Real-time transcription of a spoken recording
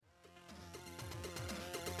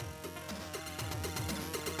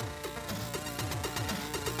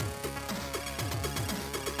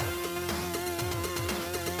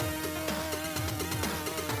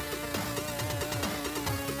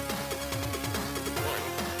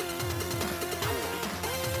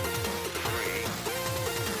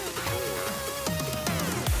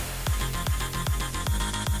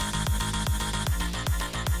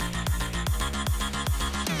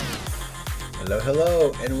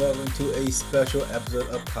Hello, and welcome to a special episode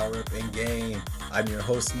of Power Up in Game. I'm your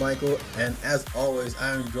host, Michael, and as always,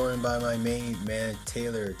 I'm joined by my main man,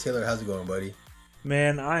 Taylor. Taylor, how's it going, buddy?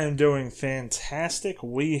 Man, I am doing fantastic.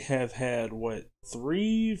 We have had,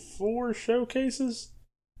 four showcases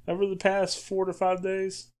over the past 4 to 5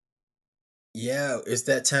 days? Yeah, it's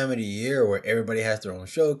that time of the year where everybody has their own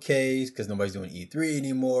showcase because nobody's doing E3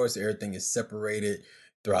 anymore, so everything is separated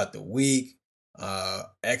throughout the week.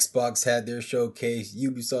 Xbox had their showcase,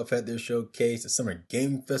 Ubisoft had their showcase, the Summer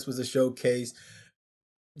Game Fest was a showcase,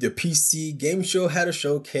 the PC Game Show had a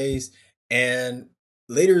showcase, and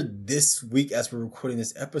later this week, as we're recording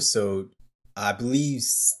this episode, I believe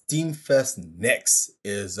Steam Fest Next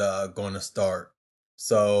is going to start.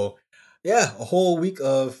 So, yeah, a whole week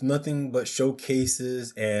of nothing but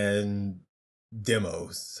showcases and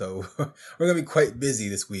demos. So, we're going to be quite busy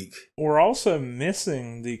this week. We're also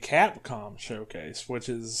missing the Capcom showcase, which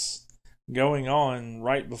is going on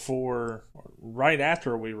right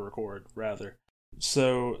after we record, rather.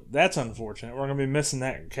 So that's unfortunate. We're going to be missing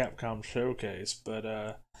that Capcom showcase.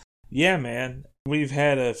 But yeah, man, we've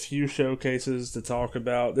had a few showcases to talk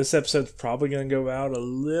about. This episode's probably going to go out a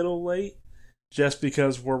little late just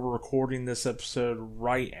because we're recording this episode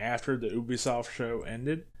right after the Ubisoft show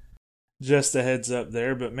ended. Just a heads up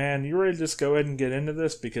there. But man, you ready to just go ahead and get into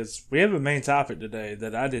this? Because we have a main topic today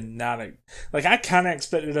that I did not... I kind of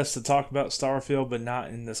expected us to talk about Starfield, but not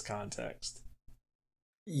in this context.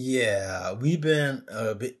 Yeah, we've been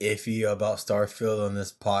a bit iffy about Starfield on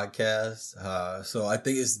this podcast. So I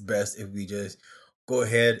think it's best if we just go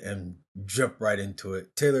ahead and jump right into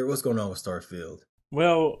it. Taylor, what's going on with Starfield?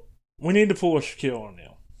 Well, we need to pull a Shaquille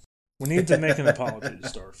O'Neal. We need to make an apology to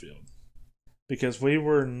Starfield. Because we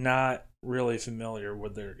were not really familiar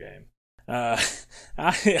with their game.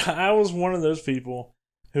 I was one of those people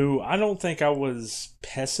who I don't think I was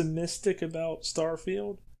pessimistic about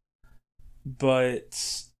Starfield,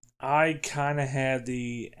 but I kind of had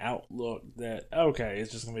the outlook that, okay,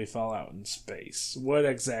 it's just going to be Fallout in space. What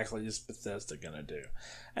exactly is Bethesda going to do?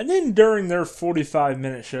 And then during their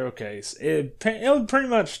 45-minute showcase, it pretty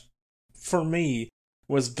much, for me,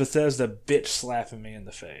 was Bethesda bitch slapping me in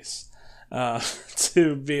the face.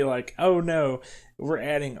 To be like, oh no, we're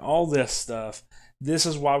adding all this stuff. This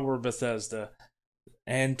is why we're Bethesda.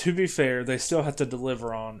 And to be fair, they still have to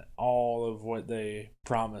deliver on all of what they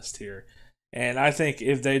promised here. And I think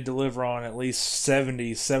if they deliver on at least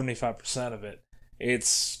 75% of it,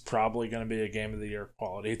 it's probably going to be a Game of the Year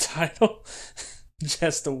quality title.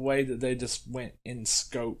 Just the way that they just went in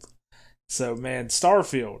scope. So, man,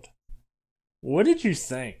 Starfield, what did you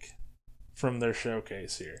think from their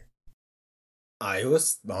showcase here? I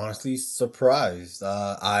was honestly surprised.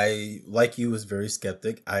 I, like you, was very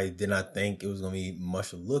skeptic. I did not think it was going to be much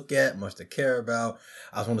to look at, much to care about.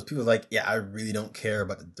 I was one of those people like, yeah, I really don't care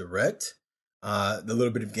about the direct. The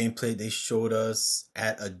little bit of gameplay they showed us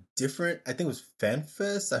at a different, I think it was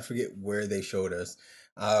FanFest. I forget where they showed us.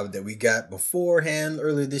 That we got beforehand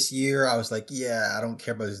earlier this year. I was like, yeah, I don't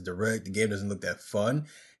care about this direct. The game doesn't look that fun.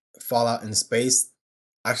 Fallout in space.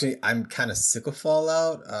 Actually, I'm kind of sick of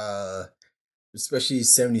Fallout. Especially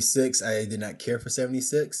 76. I did not care for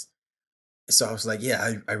 76. So I was like,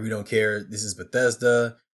 yeah, I really don't care. This is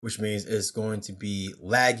Bethesda, which means it's going to be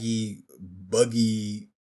laggy, buggy,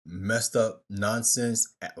 messed up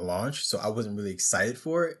nonsense at launch. So I wasn't really excited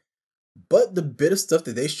for it. But the bit of stuff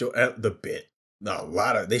that they showed, not a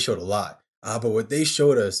lot of, they showed a lot. But what they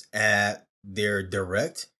showed us at their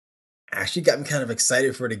direct actually got me kind of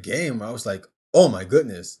excited for the game. I was like, oh my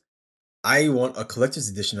goodness, I want a collector's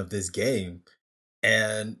edition of this game.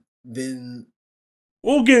 And then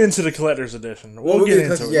We'll get into the collector's edition. We'll get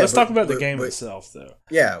into it. yeah, Let's talk about the game itself, though.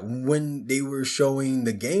 Yeah, when they were showing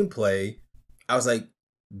the gameplay, I was like,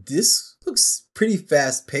 this looks pretty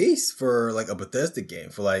fast paced for like a Bethesda game,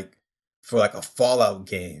 for like a Fallout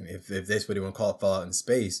game, if that's what you want to call it, Fallout in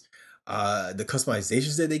space. The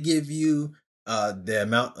customizations that they give you, the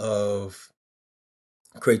amount of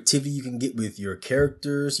creativity you can get with your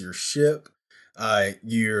characters, your ship.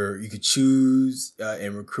 You could choose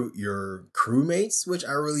and recruit your crewmates, which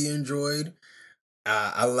I really enjoyed.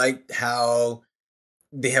 I liked how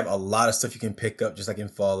they have a lot of stuff you can pick up, just like in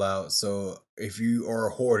Fallout. So if you are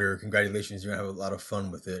a hoarder, congratulations, you're gonna have a lot of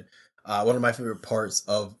fun with it. One of my favorite parts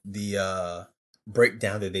of the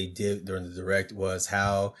breakdown that they did during the direct was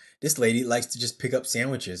how this lady likes to just pick up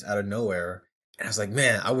sandwiches out of nowhere. And I was like,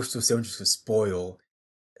 man, I wish those sandwiches could spoil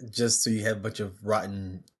just so you have a bunch of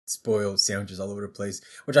rotten, spoiled sandwiches all over the place,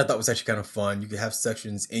 which I thought was actually kind of fun. You could have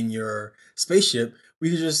sections in your spaceship where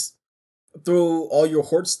you could just throw all your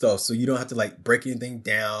hoard stuff so you don't have to like break anything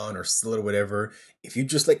down or sell it or whatever. If you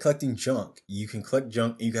just like collecting junk, you can collect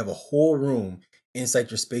junk and you can have a whole room inside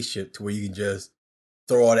your spaceship to where you can just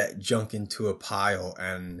throw all that junk into a pile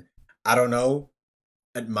and I don't know,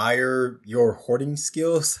 admire your hoarding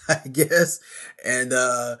skills, I guess. And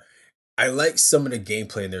I like some of the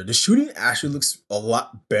gameplay in there. The shooting actually looks a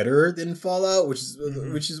lot better than Fallout,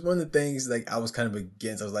 Hmm. which is one of the things like I was kind of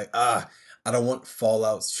against. I was like, I don't want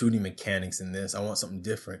Fallout shooting mechanics in this. I want something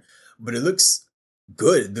different. But it looks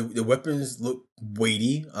good. The weapons look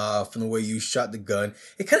weighty, from the way you shot the gun.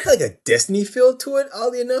 It kind of had like a Destiny feel to it,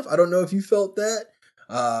 oddly enough. I don't know if you felt that.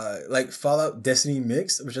 Like Fallout Destiny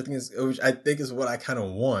mix, which I think is what I kind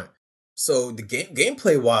of want. So the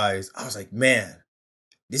gameplay wise, I was like, man,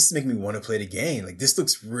 this is making me want to play the game. Like this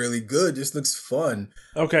looks really good. This looks fun.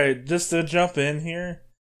 Okay, just to jump in here,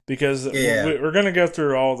 because Yeah, we're going to go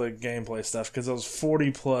through all the gameplay stuff, because it was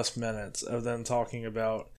 40 plus minutes of them talking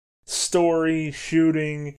about story,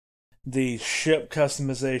 shooting, the ship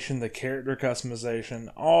customization, the character customization,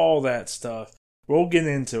 all that stuff. We'll get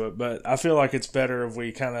into it, but I feel like it's better if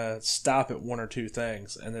we kind of stop at one or two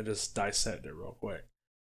things and then just dissect it real quick.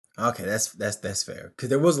 okay, that's fair because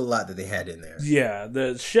there was a lot that they had in there. Yeah,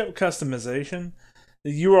 the ship customization,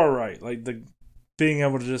 you are right. Like the being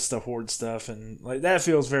able to just hoard stuff and like that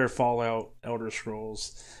feels very Fallout, Elder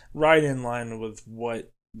Scrolls, right in line with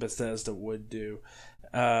what Bethesda would do.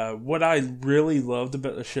 What I really loved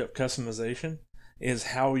about the ship customization is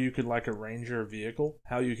how you could like arrange your vehicle,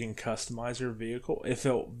 how you can customize your vehicle. It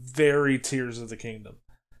felt very Tears of the Kingdom,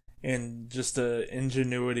 and just the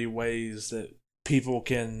ingenuity ways that people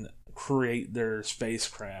can create their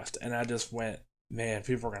spacecraft. And I just went, man,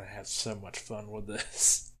 people are gonna have so much fun with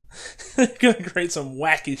this. They're gonna create some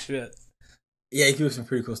wacky shit. Yeah, it gives some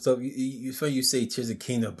pretty cool stuff. It's funny you say Tears of the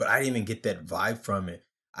Kingdom, but I didn't even get that vibe from it.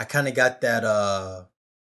 I kind of got that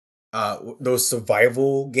those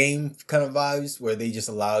survival game kind of vibes where they just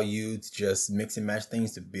allow you to just mix and match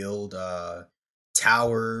things to build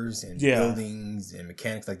towers and Yeah. buildings and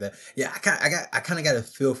mechanics like that. Yeah, I kind of got a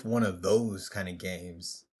feel for one of those kind of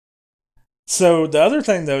games. So the other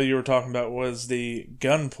thing though you were talking about was the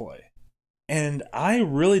gunplay. And I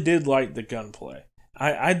really did like the gunplay.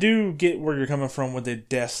 I do get where you're coming from with the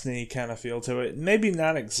Destiny kind of feel to it. Maybe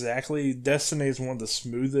not exactly. Destiny is one of the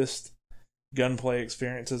smoothest gunplay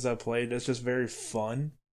experiences I've played. It's just very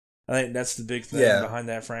fun. I think that's the big thing Yeah, behind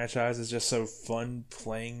that franchise. It's just so fun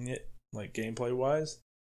playing it, like gameplay wise.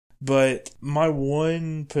 But my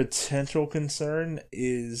one potential concern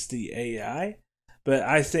is the AI. But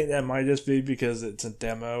I think that might just be because it's a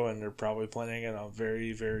demo and they're probably playing it on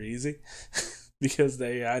very, very easy. Because the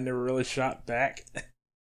AI never really shot back.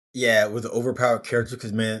 yeah, with the overpowered character,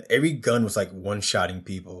 because man, every gun was like one shotting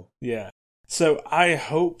people. Yeah. So I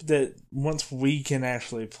hope that once we can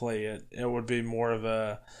actually play it, it would be more of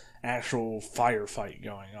a actual firefight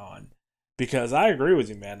going on. Because I agree with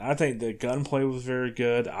you, man. I think the gunplay was very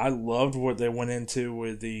good. I loved what they went into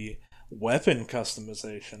with the weapon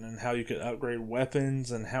customization and how you could upgrade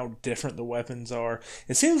weapons and how different the weapons are.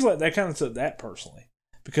 It seems like they kind of took that personally.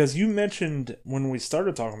 Because you mentioned when we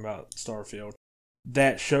started talking about Starfield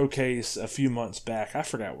that showcase a few months back. I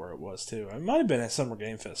forgot where it was too. It might have been at Summer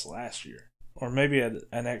Game Fest last year, or maybe at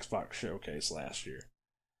an Xbox showcase last year.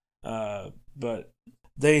 But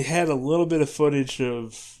they had a little bit of footage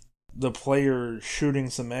of the player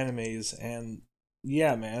shooting some enemies, and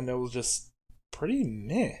yeah, man, it was just pretty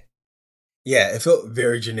meh. Yeah, it felt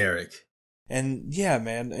very generic. And yeah,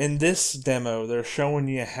 man, in this demo, they're showing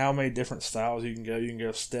you how many different styles you can go. You can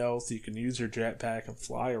go stealth, you can use your jetpack and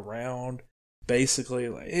fly around. Basically,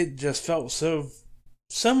 like, it just felt so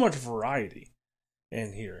much variety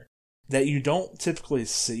in here that you don't typically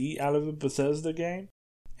see out of a Bethesda game.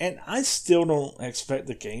 And I still don't expect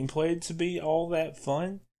the gameplay to be all that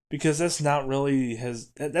fun because that's never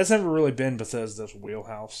really been Bethesda's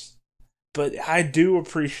wheelhouse. But I do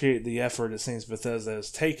appreciate the effort it seems Bethesda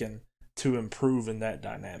has taken to improve in that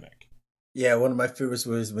dynamic. Yeah, one of my favorites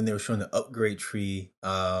was when they were showing the upgrade tree.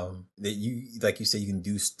 That you like you said you can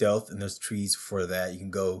do stealth, and there's trees for that. You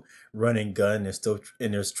can go run and gun.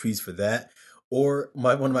 There's trees for that. Or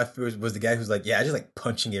my one of my favorites was the guy who's like, yeah, I just like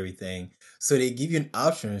punching everything. So they give you an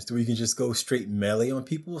option to where you can just go straight melee on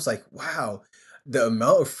people. It's like, wow, the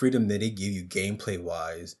amount of freedom that they give you gameplay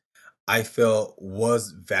wise, I felt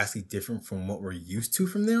was vastly different from what we're used to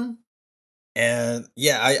from them. And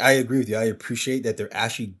yeah, I agree with you. I appreciate that they're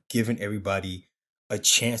actually giving everybody a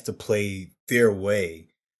chance to play their way.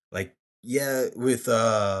 Like, yeah, with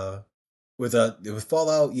Fallout,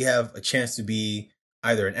 you have a chance to be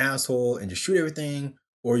either an asshole and just shoot everything,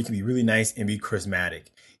 or you can be really nice and be charismatic.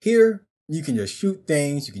 Here, You can just shoot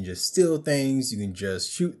things, you can just steal things, you can just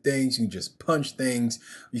shoot things, you can just punch things,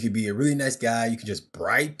 you can be a really nice guy, you can just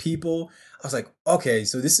bribe people. I was like, okay,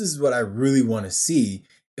 so this is what I really want to see.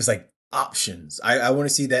 It's like options. I want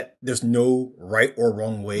to see that there's no right or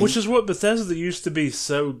wrong Which way. is what Bethesda used to be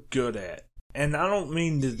so good at. And I don't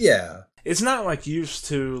mean to. Yeah. It's not like used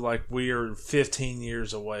to, like we are 15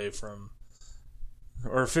 years away from,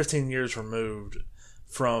 or 15 years removed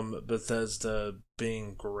from Bethesda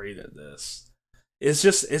being great at this. It's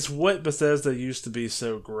just, it's what Bethesda used to be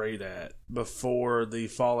so great at before the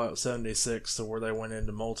Fallout 76, to where they went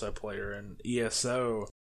into multiplayer and ESO,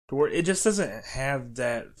 to where it just doesn't have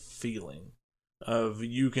that feeling of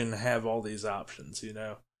you can have all these options, you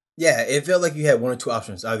know? Yeah, it felt like you had one or two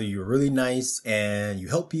options. Either you're really nice and you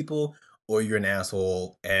help people, or you're an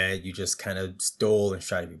asshole and you just kind of stole and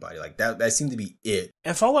shot everybody. Like that seemed to be it.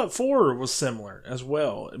 And Fallout 4 was similar as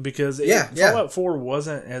well, because Yeah, yeah. Fallout 4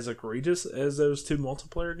 wasn't as egregious as those two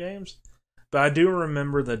multiplayer games, but I do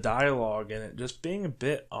remember the dialogue in it just being a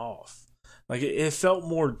bit off. Like it felt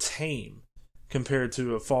more tame compared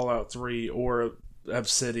to a Fallout 3 or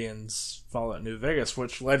Obsidian's Fallout New Vegas,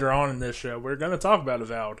 which later on in this show we're going to talk about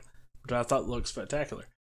Avowed, which I thought looked spectacular.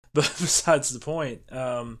 But besides the point,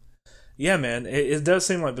 yeah, man, it does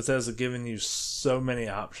seem like Bethesda giving you so many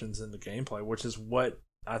options in the gameplay, which is what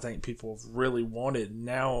I think people have really wanted.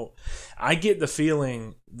 Now, I get the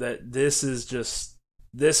feeling that this is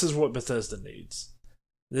what Bethesda needs.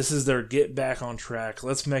 This is their get back on track.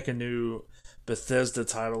 Let's make a new Bethesda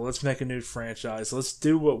title. Let's make a new franchise. Let's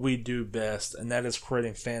do what we do best, and that is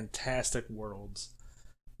creating fantastic worlds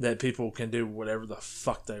that people can do whatever the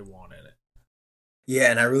fuck they want in it.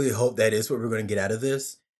 Yeah, and I really hope that is what we're going to get out of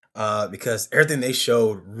this. Because everything they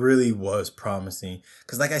showed really was promising.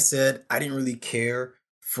 Because, like I said, I didn't really care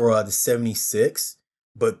for the 76,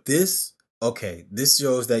 but this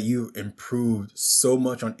shows that you improved so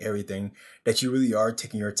much on everything, that you really are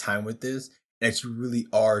taking your time with this, that you really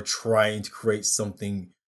are trying to create something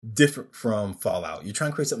different from Fallout. You're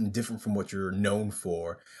trying to create something different from what you're known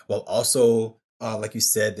for, while also, like you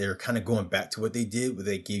said, they're kind of going back to what they did, where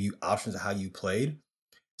they gave you options of how you played.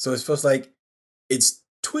 So it feels like it's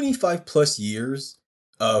 25 plus years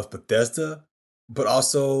of Bethesda, but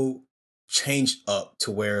also changed up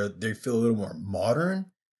to where they feel a little more modern.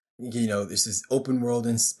 You know, this is open world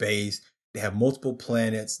in space. They have multiple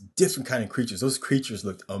planets, different kind of creatures. Those creatures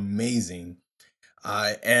looked amazing.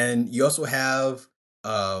 And you also have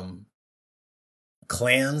um,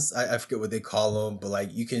 clans. I forget what they call them, but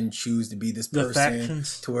like you can choose to be this The person,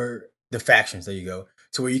 factions. to where the factions, there you go,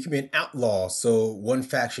 to where you can be an outlaw. So one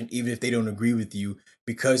faction, even if they don't agree with you,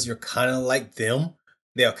 because you're kind of like them,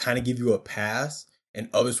 they'll kind of give you a pass, and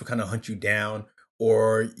others will kind of hunt you down.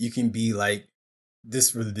 Or you can be like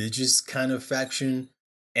this religious kind of faction,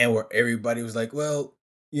 and where everybody was like, well,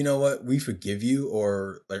 you know what, we forgive you,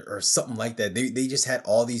 or like, or something like that. They just had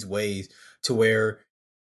all these ways to where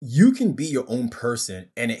you can be your own person,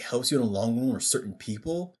 and it helps you in the long run with certain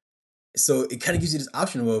people. So it kind of gives you this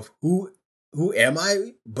option of who am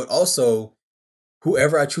I, but also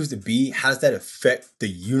whoever I choose to be, how does that affect the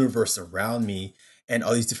universe around me and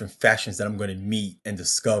all these different factions that I'm going to meet and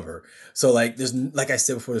discover? So like there's, like I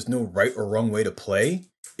said before, there's no right or wrong way to play.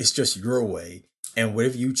 It's just your way, and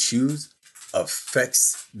whatever you choose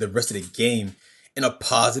affects the rest of the game in a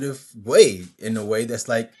positive way, in a way that's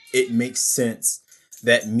like it makes sense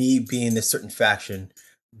that me being this certain faction,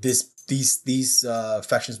 these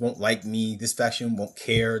factions won't like me. This faction won't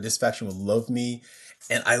care. This faction will love me,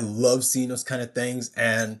 and I love seeing those kind of things.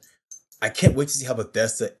 And I can't wait to see how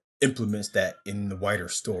Bethesda implements that in the wider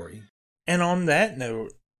story. And on that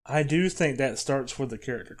note, I do think that starts with the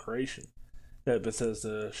character creation that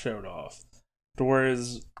Bethesda showed off.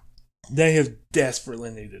 Whereas they have desperately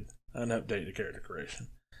needed an update to character creation.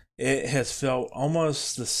 It has felt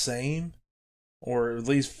almost the same, or at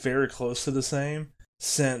least very close to the same,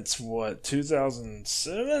 since what,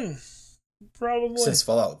 2007? Probably. Since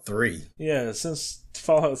Fallout 3. Yeah, since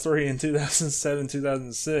Fallout 3 in 2007,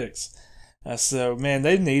 2006. So, man,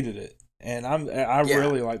 they needed it. And I Yeah.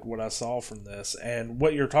 really like what I saw from this. And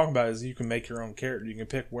what you're talking about is you can make your own character. You can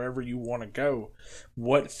pick wherever you want to go,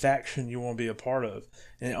 what faction you want to be a part of.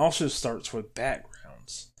 And it also starts with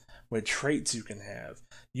backgrounds, with traits you can have.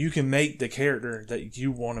 You can make the character that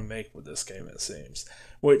you want to make with this game, it seems.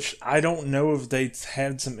 Which I don't know if they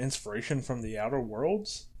had some inspiration from the Outer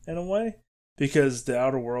Worlds in a way. Because the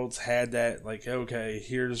Outer Worlds had that, like, okay,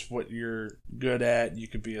 here's what you're good at. You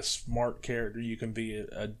could be a smart character. You can be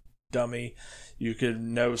a dummy. You could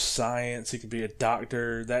know science. You could be a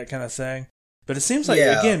doctor, that kind of thing. But it seems like,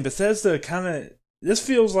 Yeah. again, Bethesda kind of, this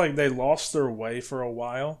feels like they lost their way for a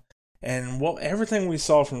while. And what everything we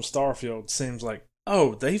saw from Starfield seems like,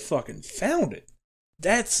 oh, they fucking found it.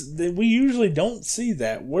 We usually don't see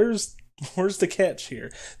that. Where's the catch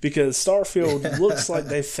here? Because Starfield looks like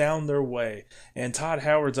they found their way. And Todd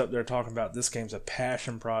Howard's up there talking about this game's a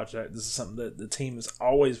passion project. This is something that the team has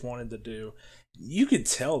always wanted to do. You could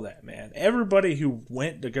tell that, man. Everybody who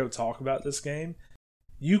went to go talk about this game,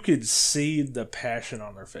 you could see the passion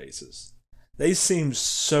on their faces. They seem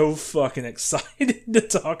so fucking excited to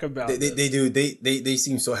talk about this. They do. They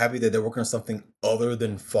seem so happy that they're working on something other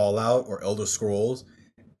than Fallout or Elder Scrolls.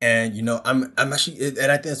 And I'm actually,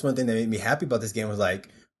 and I think that's one thing that made me happy about this game was like,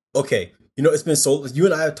 okay, it's been so. You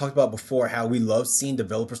and I have talked about before how we love seeing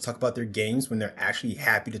developers talk about their games when they're actually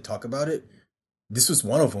happy to talk about it. This was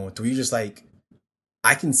one of them where you're just like,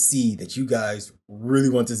 I can see that you guys really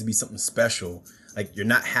want this to be something special. Like you're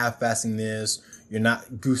not half-assing this, you're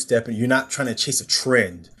not goose-stepping, you're not trying to chase a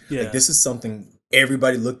trend. Yeah. Like this is something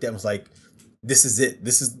everybody looked at and was like, this is it.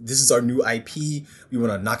 This is our new IP. We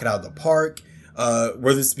want to knock it out of the park.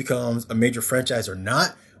 Whether this becomes a major franchise or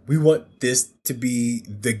not, we want this to be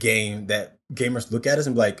the game that gamers look at us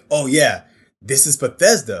and be like, oh yeah, this is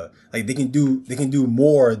Bethesda. Like they can do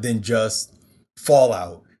more than just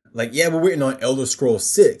Fallout. Like, yeah, we're waiting on Elder Scrolls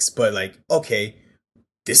 6, but like, okay,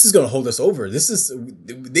 this is gonna hold us over.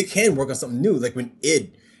 They can work on something new. Like when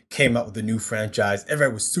id came out with the new franchise,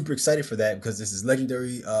 everybody was super excited for that because this is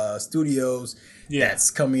Legendary Studios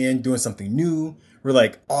that's coming in doing something new. We're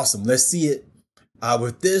like, awesome, let's see it.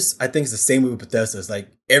 With this, I think it's the same way with Bethesda. It's like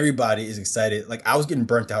everybody is excited. Like I was getting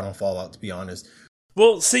burnt out on Fallout, to be honest.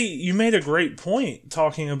 Well, see, you made a great point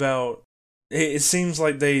talking about it seems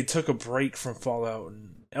like they took a break from Fallout and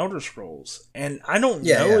Elder Scrolls. And I don't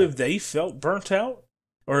know if they felt burnt out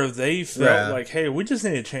or if they felt like, hey, we just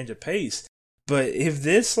need to change the pace. But if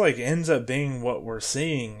this like ends up being what we're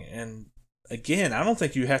seeing, and again, I don't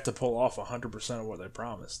think you have to pull off 100% of what they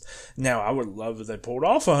promised. Now, I would love if they pulled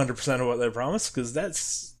off 100% of what they promised, because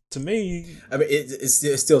that's, to me... I mean,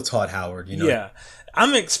 it's still Todd Howard, Yeah.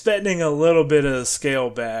 I'm expecting a little bit of scale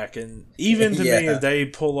back, and even to me, if they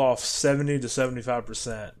pull off 70 to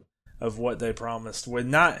 75% of what they promised, with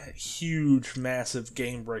not huge, massive,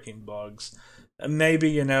 game-breaking bugs,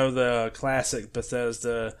 maybe, the classic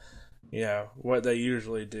Bethesda... what they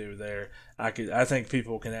usually do there, I think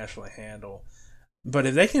people can actually handle. But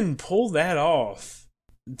if they can pull that off,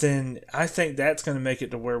 then I think that's going to make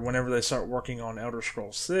it to where whenever they start working on Elder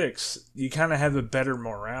Scrolls 6, you kind of have a better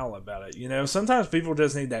morale about it. Sometimes people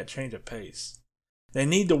just need that change of pace. They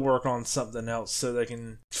need to work on something else so they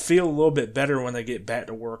can feel a little bit better when they get back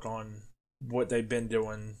to work on what they've been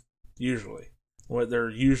doing usually, what their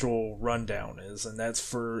usual rundown is, and that's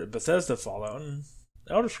for Bethesda, Fallout, and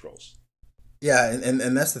Elder Scrolls. Yeah,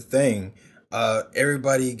 and that's the thing.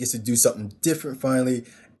 Everybody gets to do something different finally.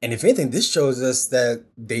 And if anything, this shows us that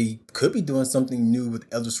they could be doing something new with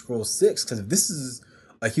Elder Scrolls 6. Because if this is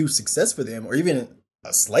a huge success for them, or even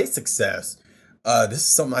a slight success, this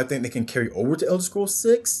is something I think they can carry over to Elder Scrolls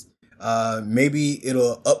 6. Maybe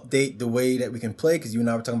it'll update the way that we can play. Because you and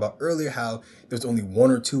I were talking about earlier how there's only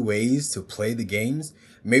one or two ways to play the games.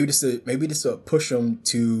 Maybe this will push them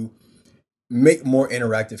to make more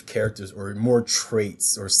interactive characters or more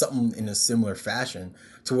traits or something in a similar fashion,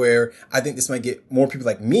 to where I think this might get more people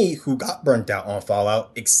like me who got burnt out on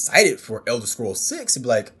Fallout excited for Elder Scrolls 6 and be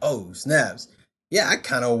like, oh snaps, yeah,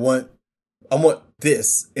 I want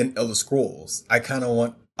this in Elder Scrolls. I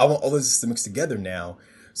want all this to mix together now.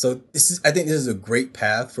 So I think this is a great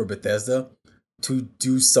path for Bethesda to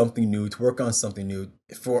do something new, to work on something new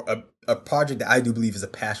for a project that I do believe is a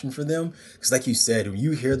passion for them. Because like you said, when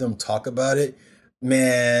you hear them talk about it,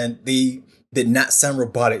 man, they did not sound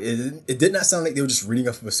robotic. It did not sound like they were just reading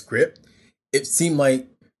off of a script. It seemed like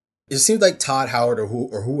Todd Howard or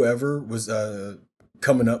whoever was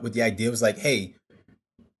coming up with the idea was like, hey,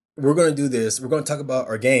 we're going to do this. We're going to talk about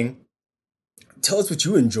our game. Tell us what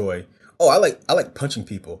you enjoy. Oh, I like punching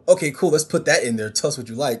people. Okay, cool. Let's put that in there. Tell us what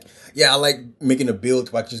you like. Yeah, I like making a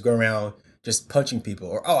build where I can just go around just punching people.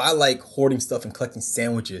 Or, oh, I like hoarding stuff and collecting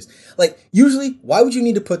sandwiches. Like, usually, why would you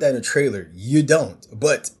need to put that in a trailer? You don't.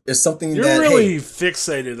 But it's something You're really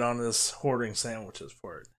fixated on this hoarding sandwiches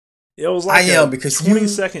part. It was like because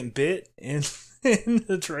 20-second bit in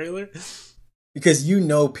the trailer. Because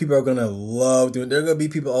people are going to love doing it. There are going to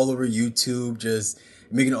be people all over YouTube just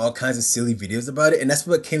making all kinds of silly videos about it. And that's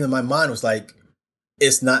what came to my mind was like,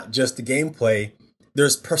 it's not just the gameplay.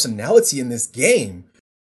 There's personality in this game.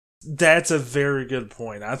 That's a very good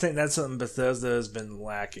point. I think that's something Bethesda has been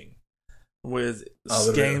lacking with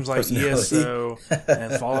games like ESO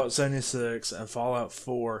and Fallout 76 and Fallout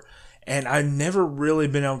 4. And I've never really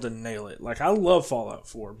been able to nail it. Like, I love Fallout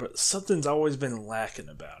 4, but something's always been lacking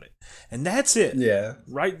about it. And that's it. Yeah.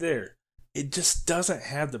 Right there. It just doesn't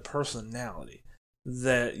have the personality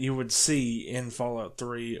that you would see in Fallout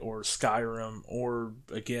 3 or Skyrim or,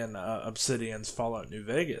 again, Obsidian's Fallout New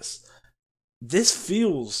Vegas. This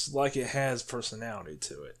feels like it has personality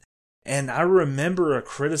to it. And I remember a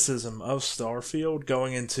criticism of Starfield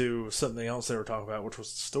going into something else they were talking about, which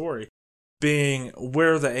was the story, being,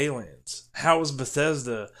 where are the aliens? How is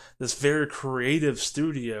Bethesda, this very creative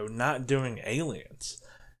studio, not doing aliens?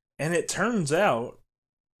 And it turns out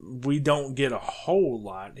we don't get a whole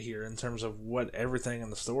lot here in terms of what everything in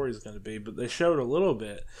the story is going to be, but they showed a little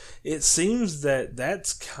bit. It seems that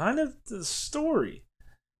that's kind of the story,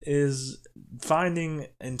 is finding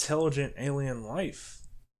intelligent alien life.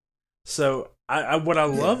 So what I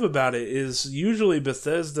love about it is usually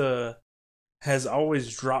Bethesda has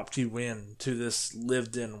always dropped you in to this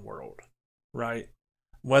lived-in world, right?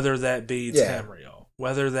 Whether that be Tamriel,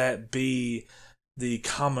 whether that be the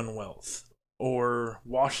Commonwealth, or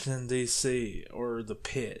Washington, D.C., or the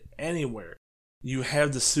Pit, anywhere. You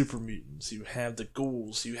have the super mutants, you have the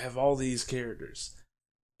ghouls, you have all these characters.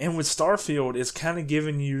 And with Starfield, it's kind of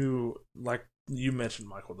giving you, like you mentioned,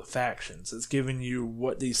 Michael, the factions. It's giving you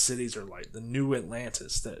what these cities are like. The new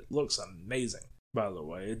Atlantis that looks amazing, by the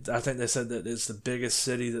way. I think they said that it's the biggest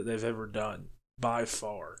city that they've ever done, by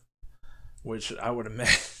far. Which I would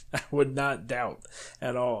imagine, I would not doubt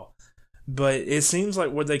at all. But it seems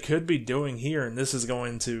like what they could be doing here, and this is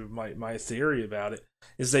going to my theory about it,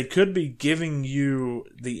 is they could be giving you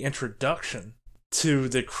the introduction to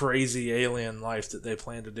the crazy alien life that they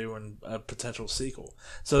plan to do in a potential sequel.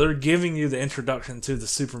 So they're giving you the introduction to the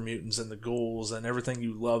super mutants and the ghouls and everything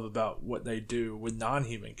you love about what they do with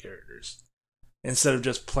non-human characters, instead of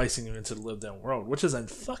just placing you into the lived-in world, which is a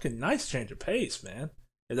fucking nice change of pace, man,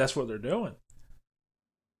 if that's what they're doing.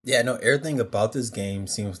 Yeah, no, everything about this game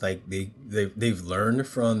seems like they've learned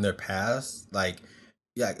from their past. Like,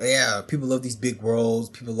 yeah, people love these big worlds.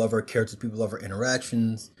 People love our characters. People love our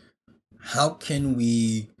interactions. How can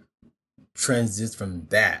we transit from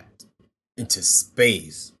that into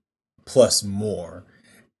space plus more?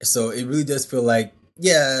 So it really does feel like,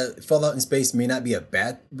 yeah, Fallout in space may not be a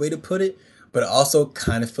bad way to put it, but it also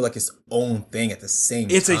kind of feel like its own thing at the same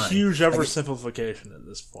It's a time. huge Like oversimplification at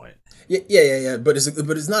this point. yeah. But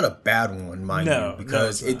it's not a bad one, mind you, No,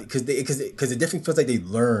 because it's not. it definitely feels like they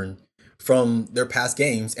learn from their past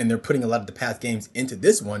games, and they're putting a lot of the past games into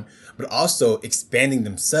this one, but also expanding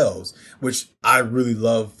themselves, which I really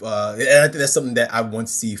love. And I think that's something that I want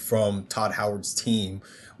to see from Todd Howard's team,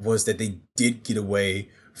 was that they did get away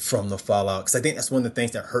from the Fallout, because I think that's one of the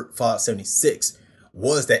things that hurt Fallout 76,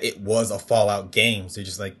 was that it was a Fallout game. So they're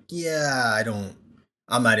just like, yeah,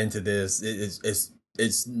 I'm not into this.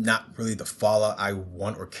 It's not really the Fallout I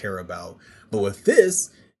want or care about. But with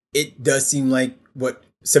this, it does seem like what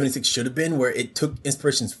 76 should have been, where it took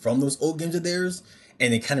inspirations from those old games of theirs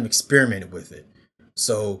and they kind of experimented with it.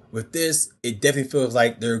 So with this, it definitely feels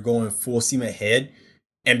like they're going full steam ahead.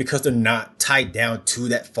 And because they're not tied down to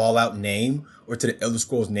that Fallout name or to the Elder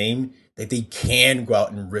Scrolls name, that they can go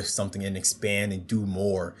out and risk something and expand and do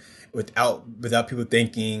more without people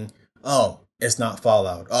thinking, oh, it's not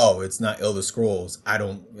Fallout. Oh, it's not Elder Scrolls.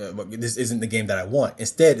 This isn't the game that I want.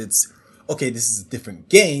 Instead, it's, okay, this is a different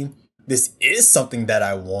game. This is something that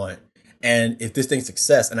I want. And if this thing's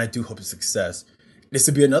success, and I do hope it's success, this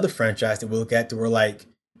would be another franchise that we'll look at to where, like,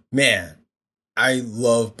 man, I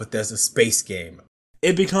love Bethesda's space game.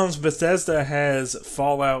 It becomes Bethesda has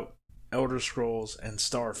Fallout, Elder Scrolls, and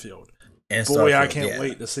Starfield. And Boy, Starfield, I can't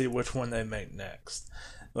wait to see which one they make next.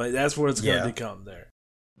 Like, that's what it's going to become there.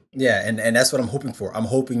 Yeah, and that's what I'm hoping for. I'm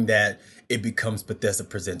hoping that it becomes Bethesda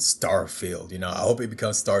presents Starfield. I hope it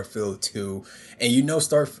becomes Starfield 2. And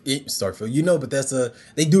Starfield, Bethesda,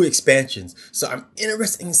 they do expansions. So I'm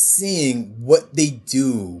interested in seeing what they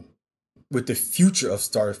do with the future of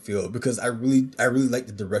Starfield, because I really like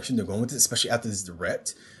the direction they're going with it, especially after this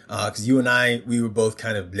direct. Because you and I, we were both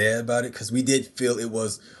kind of bleh about it, because we did feel it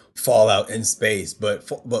was Fallout in space.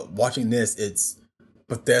 But watching this, it's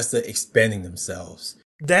Bethesda expanding themselves.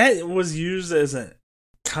 That was used as a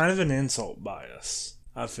kind of an insult by us,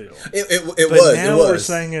 I feel. But now we're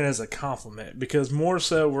saying it as a compliment, because more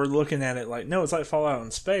so we're looking at it like, no, it's like Fallout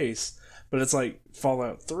in space, but it's like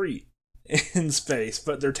Fallout 3 in space.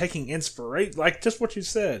 But they're taking inspiration, like just what you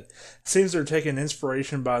said. It seems they're taking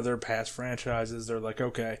inspiration by their past franchises. They're like,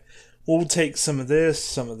 okay, we'll take some of this,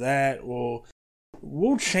 some of that.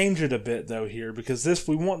 We'll change it a bit though here, because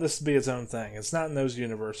we want this to be its own thing. It's not in those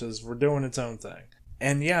universes. We're doing its own thing.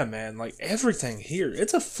 And yeah, man, like everything here,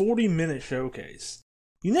 it's a 40-minute showcase.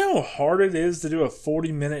 You know how hard it is to do a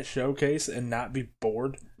 40-minute showcase and not be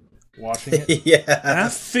bored watching it? And I Yeah,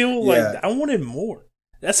 feel like yeah. I wanted more.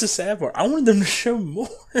 That's the sad part. I wanted them to show more.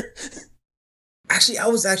 Actually, I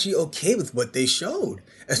was actually okay with what they showed, No,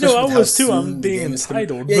 especially I with how was too. I'm soon the being game is coming.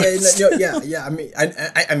 entitled, Yeah, but yeah, no, still. yeah, yeah. I mean,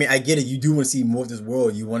 I mean, I get it. You do want to see more of this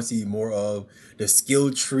world. You want to see more of the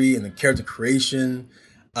skill tree and the character creation.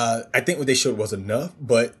 I think what they showed was enough,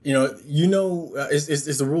 but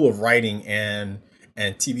it's the rule of writing and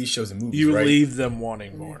TV shows and movies, You right? leave them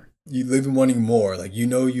wanting more. You live in wanting more. Like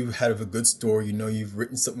you have a good story. You've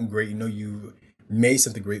written something great. You made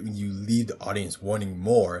something great when you leave the audience wanting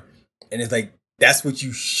more. And it's like that's what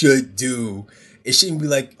you should do. It shouldn't be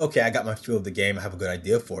like, okay, I got my feel of the game. I have a good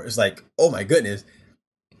idea for it. It's like, oh my goodness,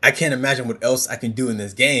 I can't imagine what else I can do in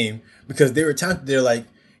this game because there were times they're like,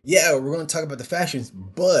 yeah, we're going to talk about the fashions,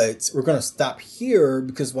 but we're going to stop here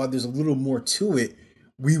because while there's a little more to it,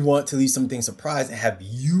 we want to leave something surprised and have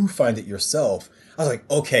you find it yourself. I was like,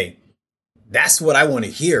 okay, that's what I want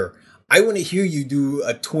to hear. I want to hear you do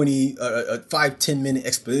a 5-10 minute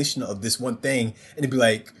explanation of this one thing and it'd be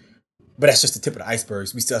like, but that's just the tip of the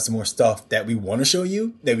icebergs. We still have some more stuff that we want to show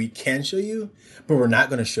you, that we can show you, but we're not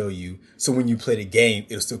going to show you. So when you play the game,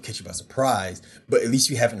 it'll still catch you by surprise. But at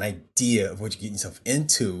least you have an idea of what you're getting yourself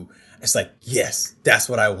into. It's like, yes, that's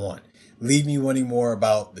what I want. Leave me wanting more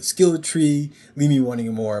about the skill tree. Leave me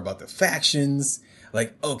wanting more about the factions.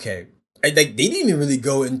 Like, okay, they didn't even really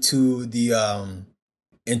go into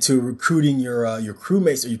recruiting your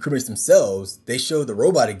crewmates or your crewmates themselves. They showed the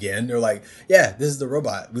robot again. They're like, yeah, this is the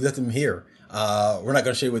robot. We left them here. We're not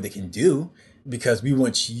going to show you what they can do because we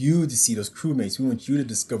want you to see those crewmates. We want you to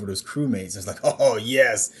discover those crewmates. It's like, oh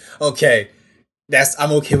yes, okay,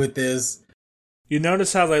 I'm okay with this. You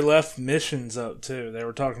notice how they left missions up too. They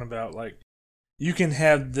were talking about like you can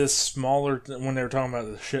have this smaller when they were talking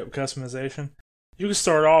about the ship customization. You can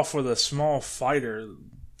start off with a small fighter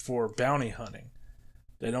for bounty hunting.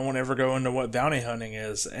 They don't ever go into what bounty hunting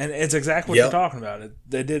is, and it's exactly what you're Yep. talking about.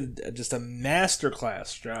 They did just a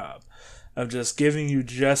masterclass job of just giving you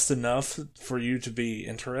just enough for you to be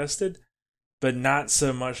interested, but not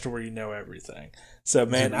so much to where you know everything. So,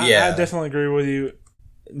 man, I Yeah. definitely agree with you.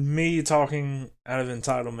 Me talking out of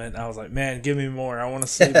entitlement, I was like, man, give me more. I want to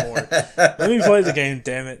see more. Let me play the game,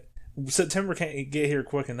 damn it. September can't get here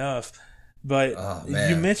quick enough. But Oh you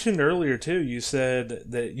man. mentioned earlier too. You said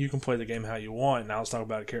that you can play the game how you want, and I was talking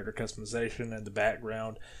about character customization and the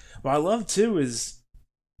background. What I love too is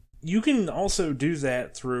you can also do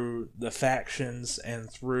that through the factions and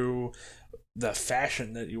through the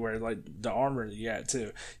fashion that you wear, like the armor that you got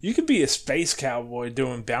too. You could be a space cowboy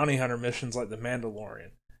doing bounty hunter missions like the Mandalorian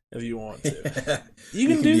if you want to. You You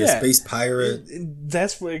can can do be a that. space pirate.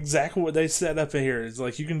 That's exactly what they set up in here. It's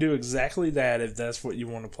like you can do exactly that if that's what you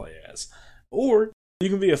want to play as. Or you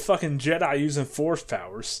can be a fucking Jedi using force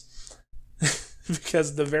powers.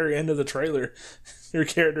 Because at the very end of the trailer, your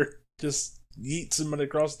character just yeets somebody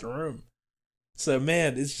across the room. So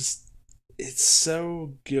man, it's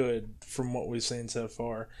so good from what we've seen so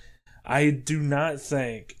far. I do not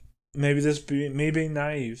think me being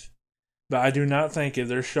naive, but I do not think if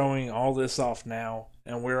they're showing all this off now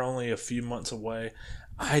and we're only a few months away,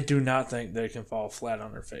 I do not think they can fall flat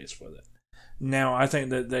on their face with it. Now, I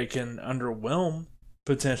think that they can underwhelm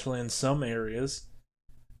potentially in some areas,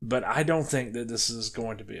 but I don't think that this is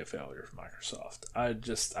going to be a failure for Microsoft.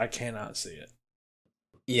 I cannot see it.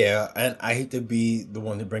 Yeah, and I hate to be the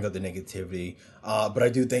one to bring up the negativity, but I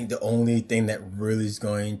do think the only thing that really is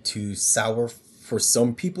going to sour for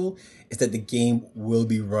some people is that the game will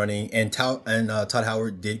be running, and Todd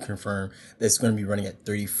Howard did confirm that it's going to be running at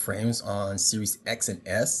 30 frames on Series X and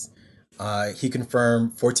S. He confirmed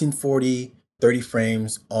 1440 30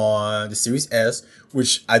 frames on the Series S,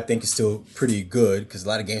 which I think is still pretty good because a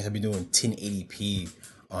lot of games have been doing 1080p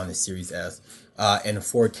on the Series S, and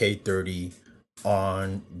 4K 30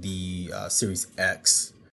 on the Series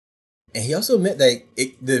X. And he also admitted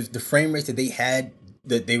that the frame rates that they had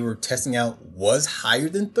that they were testing out was higher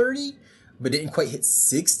than 30, but didn't quite hit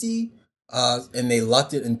 60. And they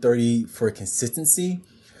locked it in 30 for consistency.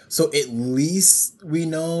 So at least we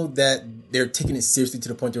know that they're taking it seriously to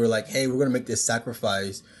the point they were like, hey, we're going to make this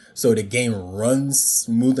sacrifice so the game runs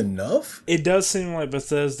smooth enough. It does seem like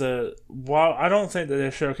Bethesda, while I don't think that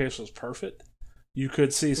their showcase was perfect, you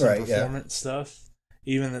could see some Right, yeah. performance stuff,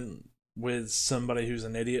 with somebody who's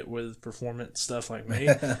an idiot with performance stuff like me.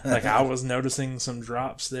 Like I was noticing some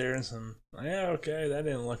drops there and some, yeah, okay, that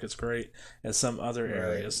didn't look as great as some other Right.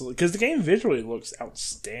 areas. Because the game visually looks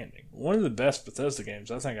outstanding. One of the best Bethesda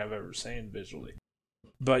games I think I've ever seen visually.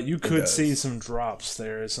 But you It could see does. some drops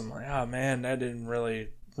there. Some like, oh man, that didn't really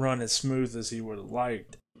run as smooth as he would have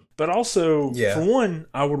liked. But also, for Yeah. one,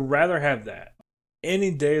 I would rather have that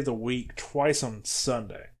any day of the week, twice on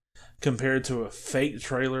Sunday, compared to a fake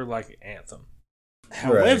trailer like Anthem. Right.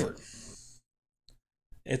 However,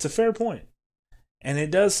 it's a fair point. And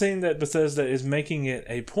it does seem that Bethesda is making it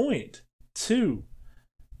a point to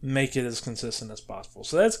make it as consistent as possible.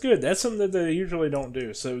 So that's good. That's something that they usually don't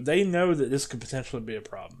do. So they know that this could potentially be a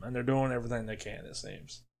problem, and they're doing everything they can, it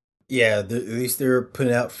seems. Yeah, at least they're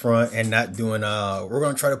putting it out front and not doing we're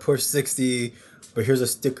gonna try to push 60, but here's a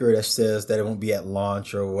sticker that says that it won't be at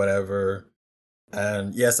launch or whatever.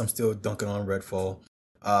 And yes, I'm still dunking on Redfall.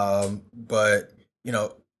 But you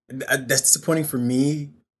know, that's disappointing for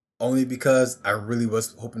me only because I really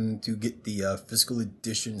was hoping to get the physical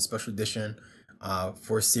edition, special edition,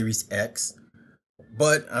 for Series X.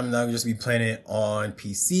 But I'm not just be playing it on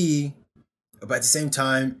PC. But at the same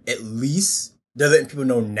time, at least they're letting people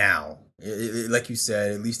know now. Like you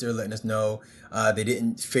said, at least they're letting us know they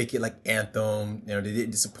didn't fake it like Anthem. You know, they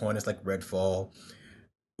didn't disappoint us like Redfall.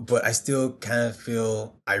 But I still kind of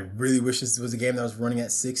feel I really wish this was a game that was running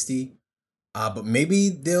at 60. But maybe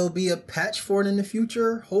there'll be a patch for it in the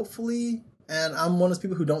future, hopefully. And I'm one of those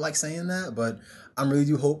people who don't like saying that, but I'm really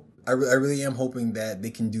do hope. I really am hoping that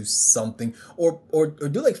they can do something, or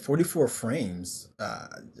do like 44 frames,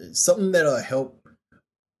 something that'll help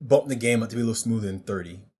bump the game up to be a little smoother than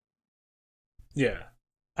 30. Yeah.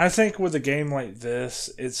 I think with a game like this,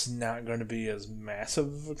 it's not going to be as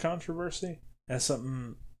massive of a controversy as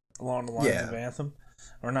something along the lines of Yeah, Anthem.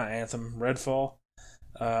 Or not Anthem, Redfall.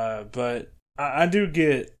 But I do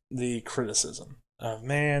get the criticism of,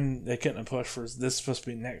 man, they couldn't have pushed for this. Supposed to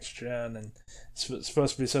be next gen, and it's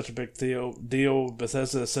supposed to be such a big deal.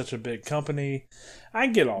 Bethesda is such a big company. I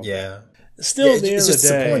get all that. yeah, yeah. Still, at the end It's of the just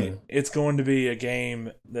day, disappointing. it's going to be a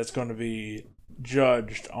game that's going to be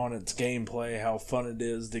judged on its gameplay, how fun it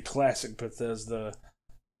is, the classic Bethesda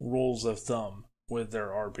rules of thumb with their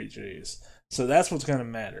RPGs. So that's what's going to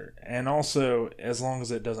matter. And also, as long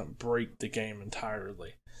as it doesn't break the game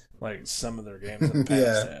entirely, like some of their games in the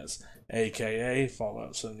past Yeah, has, aka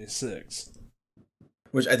Fallout 76.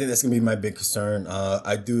 which I think that's gonna be my big concern.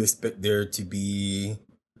 I do expect there to be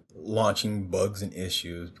launching bugs and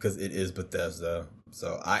issues because it is Bethesda.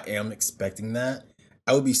 So I am expecting that.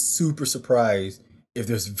 I would be super surprised if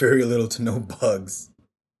there's very little to no bugs.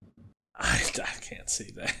 I can't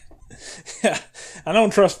see that. Yeah, I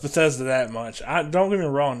don't trust Bethesda that much. Don't get me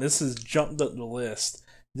wrong, this has jumped up the list.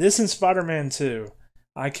 This and Spider-Man 2,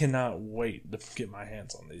 I cannot wait to get my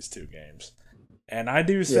hands on these two games. And I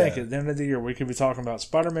do think Yeah. at the end of the year we could be talking about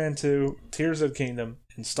Spider-Man 2, Tears of the Kingdom,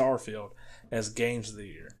 and Starfield as games of the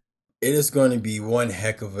year. It is going to be one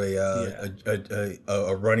heck of Yeah.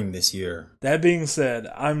 a running this year. That being said,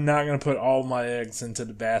 I'm not going to put all my eggs into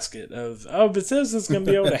the basket of, oh, Bethesda's going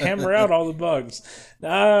to be able to hammer out all the bugs.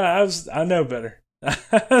 I know better.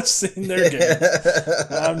 I've seen their games.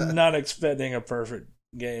 I'm not expecting a perfect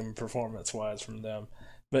game performance wise from them,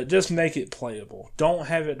 but just make it playable. Don't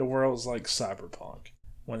have it the world's like Cyberpunk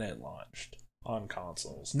when it launched on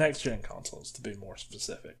consoles, next gen consoles to be more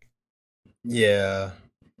specific. Yeah.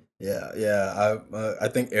 I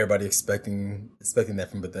think everybody expecting that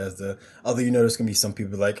from Bethesda. Although you know there's gonna be some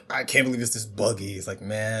people like, I can't believe it's this buggy. It's like,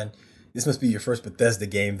 man, this must be your first Bethesda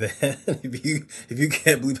game then. If you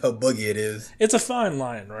can't believe how buggy it is. It's a fine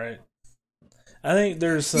line, right? I think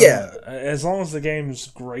there's some, Yeah. as long as the game's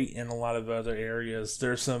great in a lot of other areas,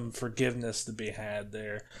 there's some forgiveness to be had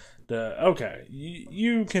there. Okay,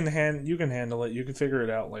 you can handle it, you can figure it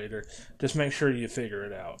out later. Just make sure you figure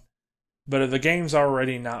it out. But if the game's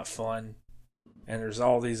already not fun, and there's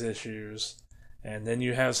all these issues, and then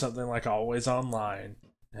you have something like Always Online,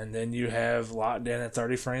 and then you have locked in at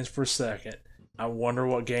 30 frames per second, I wonder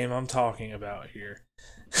what game I'm talking about here.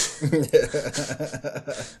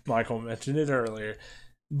 Michael mentioned it earlier.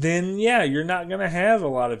 Then, yeah, you're not going to have a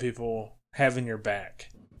lot of people having your back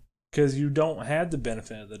because you don't have the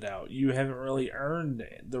benefit of the doubt. You haven't really earned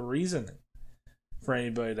the reason for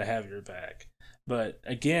anybody to have your back. But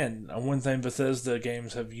again, one thing Bethesda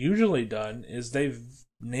games have usually done is they've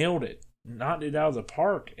nailed it, knocked it out of the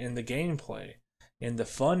park in the gameplay, in the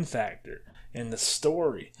fun factor, in the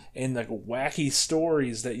story, in the wacky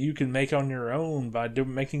stories that you can make on your own by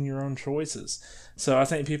making your own choices. So I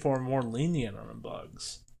think people are more lenient on the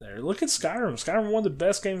bugs there. Look at Skyrim. Skyrim, one of the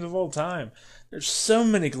best games of all time. There's so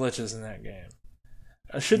many glitches in that game.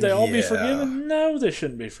 Should they all be Yeah. forgiven? No, they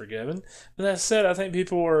shouldn't be forgiven. But that said, I think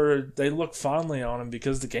they look fondly on them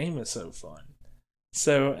because the game is so fun.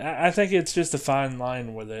 So I think it's just a fine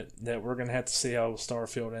line with it that we're going to have to see how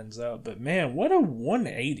Starfield ends up. But man, what a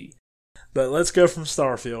 180. But let's go from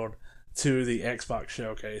Starfield to the Xbox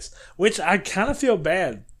Showcase, which I kind of feel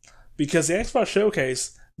bad because the Xbox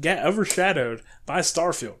Showcase got overshadowed by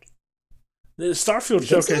Starfield. The Starfield You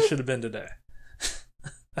think Showcase so? should have been today.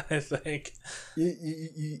 I think.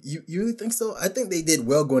 You really think so? I think they did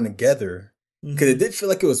well going together because it Mm-hmm. did feel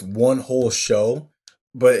like it was one whole show,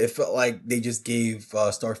 but it felt like they just gave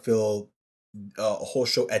Starfield a whole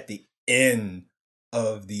show at the end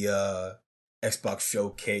of the Xbox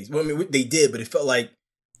showcase. Well, I mean, they did, but it felt like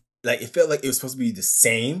it was supposed to be the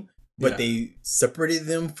same, but Yeah. they separated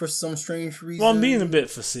them for some strange Well, I'm being a reason. bit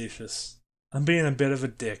facetious. I'm being a bit of a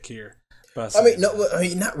dick here by I mean, saying no, that. I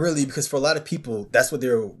mean, not really, because for a lot of people, that's what they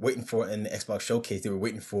were waiting for in the Xbox showcase. They were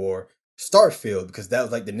waiting for Starfield because that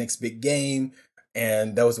was like the next big game,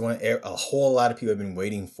 and that was one a whole lot of people have been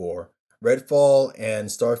waiting for. Redfall and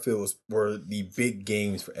were the big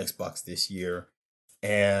games for Xbox this year,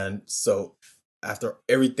 and so after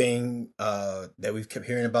everything that we've kept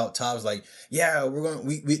hearing about, Tom's like, yeah,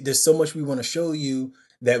 we there's so much we want to show you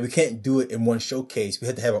that we can't do it in one showcase. We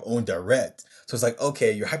had to have our own direct. So it's like,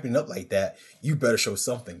 okay, you're hyping up like that. You better show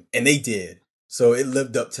something. And they did. So it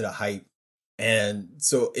lived up to the hype. And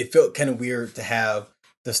so it felt kind of weird to have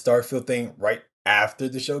the Starfield thing right after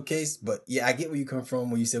the showcase. But yeah, I get where you come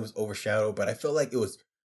from when you said it was overshadowed, but I felt like it was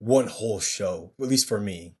one whole show, at least for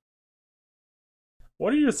me.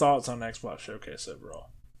 What are your thoughts on Xbox Showcase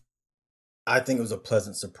overall? I think it was a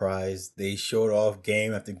pleasant surprise. They showed off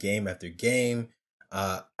game after game after game.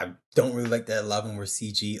 I don't really like that a lot of them were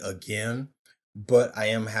CG again, but I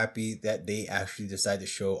am happy that they actually decided to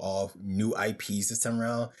show off new IPs this time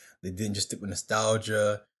around. They didn't just stick with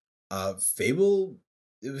nostalgia. Fable,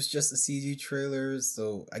 it was just a CG trailer,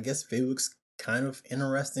 so I guess Fable looks kind of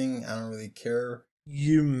interesting. I don't really care.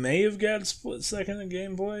 You may have got a split second of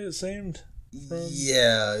gameplay, it seemed. From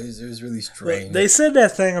Yeah, it was really they strange. said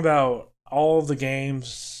that thing about all of the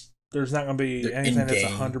games. There's not going to be They're in anything that's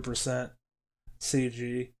game. 100%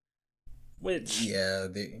 CG, which Yeah,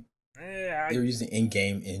 they I were using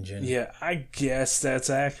in-game engine. yeah, I guess that's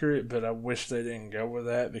accurate, but I wish they didn't go with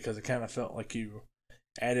that because it kind of felt like you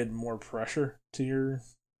added more pressure to your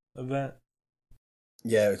event.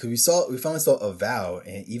 Yeah, because we finally saw Avowed,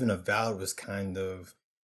 and even Avowed was kind of,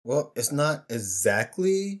 well, it's not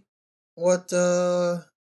exactly what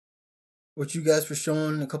what you guys were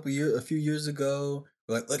showing a few years ago.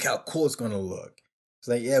 Like, look how cool it's gonna look. It's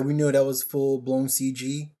like, yeah, we knew that was full blown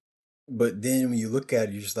CG, but then when you look at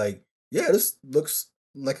it, you're just like, yeah, this looks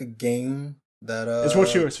like a game that It's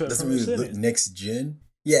what you expect doesn't from really look Obsidian. next gen.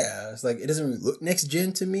 Yeah, it's like it doesn't really look next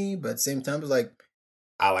gen to me, but at the same time, it's like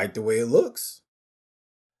I like the way it looks.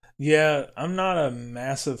 Yeah, I'm not a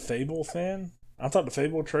massive Fable fan. I thought the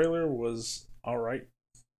Fable trailer was all right.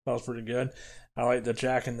 That was pretty good. I like the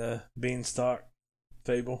Jack and the Beanstalk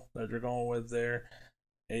Fable that you're going with there.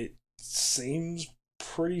 It seems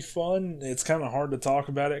pretty fun. It's kind of hard to talk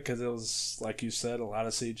about it because it was, like you said, a lot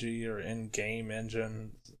of CG or in-game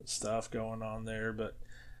engine stuff going on there, but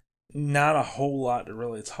not a whole lot to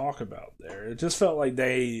really talk about there. It just felt like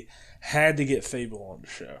they had to get Fable on the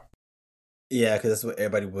show. Yeah, because that's what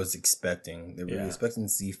everybody was expecting. They were really Yeah, expecting to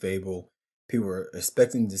see Fable. People were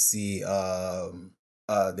expecting to see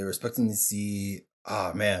they were expecting to see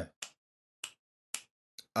oh man,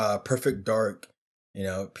 Perfect Dark. You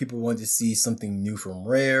know, people wanted to see something new from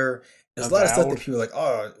Rare. There's a lot of stuff that Avowed. people were like,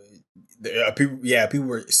 oh people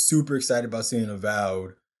were super excited about seeing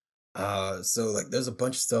Avowed. So like there's a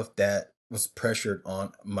bunch of stuff that was pressured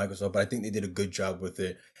on Microsoft, but I think they did a good job with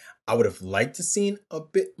it. I would have liked to seen a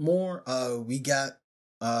bit more. We got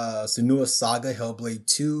Senua Saga Hellblade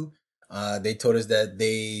 2. They told us that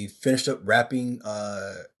they finished up wrapping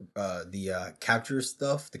the capture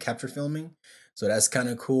stuff, the capture filming. So that's kind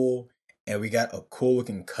of cool. And we got a cool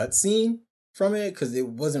looking cutscene from it because it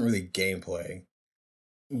wasn't really gameplay,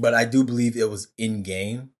 but I do believe it was in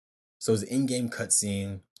game. So it was an in game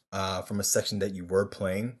cutscene from a section that you were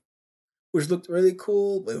playing, which looked really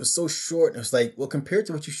cool, but it was so short. It was like, well, compared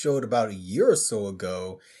to what you showed about a year or so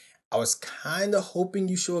ago, I was kind of hoping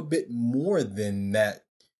you show a bit more than that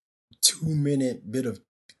 2 minute bit of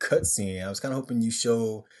cutscene. I was kind of hoping you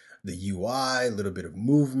show the UI, a little bit of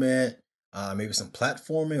movement, maybe some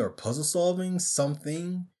platforming or puzzle solving,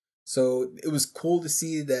 something. So it was cool to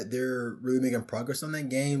see that they're really making progress on that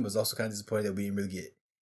game. It was also kind of disappointed that we didn't really get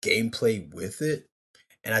gameplay with it.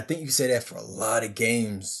 And I think you can say that for a lot of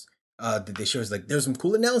games that they show. Is like there's some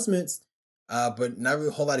cool announcements, but not really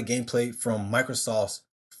a whole lot of gameplay from Microsoft's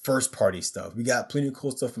first party stuff. We got plenty of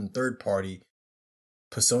cool stuff from third party,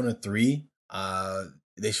 Persona 3.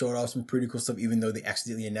 They showed off some pretty cool stuff, even though they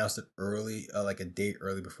accidentally announced it early, like a day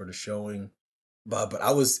early before the showing. But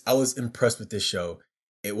I was impressed with this show.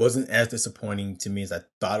 It wasn't as disappointing to me as I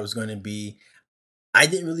thought it was going to be. I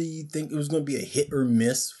didn't really think it was going to be a hit or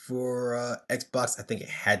miss for Xbox. I think it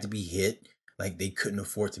had to be hit. Like they couldn't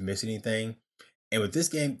afford to miss anything. And with this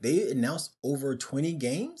game, they announced over 20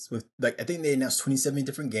 games. With like I think they announced 27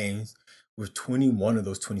 different games, with 21 of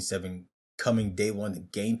those 27 coming day one to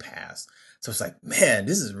Game Pass. So it's like, man,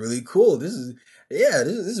 this is really cool. This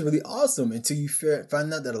is really awesome. Until you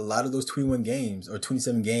find out that a lot of those 21 games or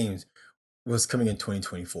 27 games was coming in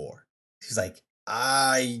 2024. She's like,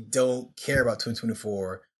 I don't care about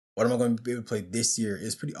 2024. What am I going to be able to play this year?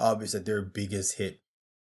 It's pretty obvious that their biggest hit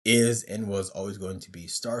is and was always going to be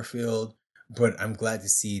Starfield. But I'm glad to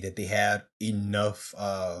see that they had enough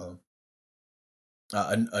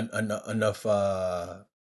enough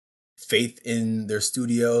faith in their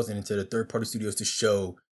studios and into the third party studios to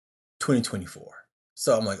show 2024.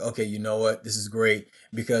 So I'm like, okay, you know what? This is great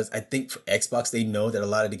because I think for Xbox, they know that a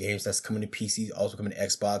lot of the games that's coming to PC also coming to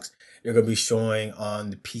Xbox. They're going to be showing on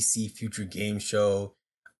the PC Future Game Show.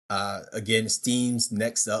 Again, Steam's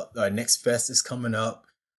next fest is coming up.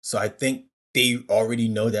 So I think they already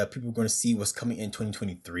know that people are going to see what's coming in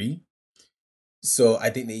 2023. So I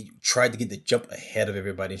think they tried to get the jump ahead of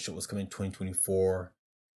everybody and show what's coming in 2024.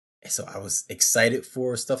 And so I was excited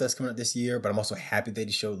for stuff that's coming out this year, but I'm also happy that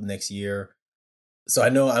they showed next year. So I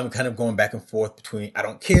know I'm kind of going back and forth between I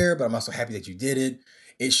don't care, but I'm also happy that you did it.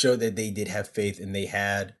 It showed that they did have faith and they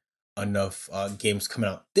had enough games coming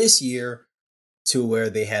out this year to where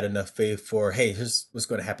they had enough faith for, hey, here's what's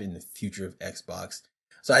going to happen in the future of Xbox.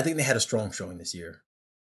 So I think they had a strong showing this year.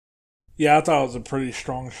 Yeah, I thought it was a pretty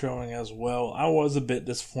strong showing as well. I was a bit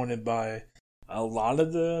disappointed by a lot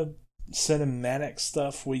of the cinematic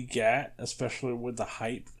stuff we got, especially with the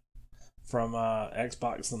hype from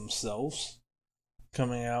Xbox themselves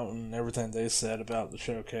coming out and everything they said about the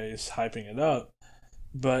showcase, hyping it up.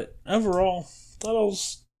 But overall, thought it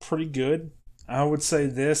was pretty good. I would say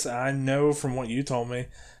this, I know from what you told me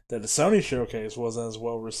that the Sony showcase wasn't as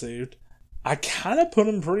well received. I kind of put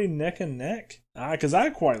them pretty neck and neck because I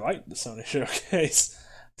quite liked the Sony showcase.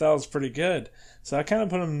 Thought it was pretty good. So I kind of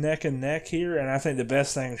put them neck and neck here, and I think the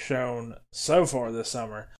best thing shown so far this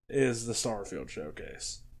summer is the Starfield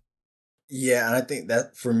showcase. Yeah, and I think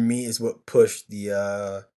that for me is what pushed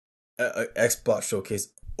the Xbox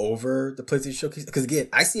showcase over the PlayStation showcase. Because again,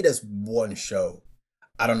 I see it as one show.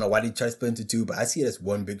 I don't know why they try to split into two, but I see it as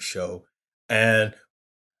one big show. And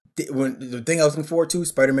when the thing I was looking forward to,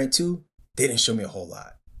 Spider-Man 2, they didn't show me a whole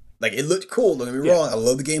lot. Like it looked cool, don't get me wrong. I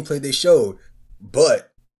love the gameplay they showed,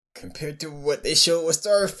 but compared to what they showed with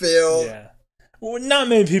Starfield, yeah. Well, not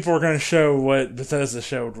many people are going to show what Bethesda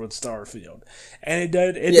showed with Starfield, and it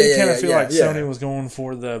did kind of feel like Sony was going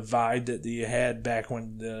for the vibe that you had back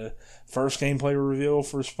when the first gameplay reveal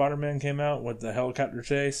for Spider-Man came out with the helicopter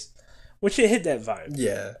chase, which it hit that vibe,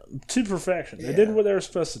 to perfection. They did what they were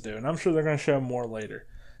supposed to do, and I'm sure they're going to show more later.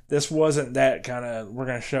 This wasn't that kind of we're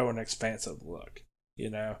going to show an expansive look, you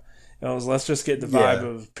know. It was let's just get the vibe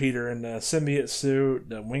of Peter in the symbiote suit,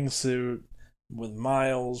 the wingsuit, with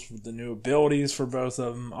Miles, with the new abilities for both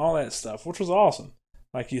of them, all that stuff, which was awesome,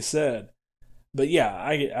 like you said. But yeah,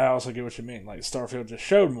 I also get what you mean. Like Starfield just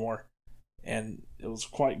showed more, and it was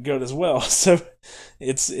quite good as well. So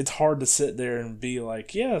it's hard to sit there and be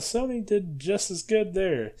like, yeah, Sony did just as good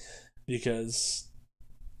there, because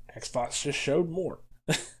Xbox just showed more.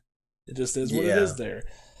 It just is what it is there.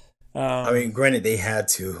 I mean, granted, they had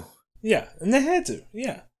to. Yeah, and they had to.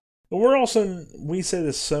 Yeah, but we say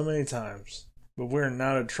this so many times, but we're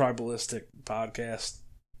not a tribalistic podcast.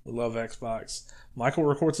 We love Xbox. Michael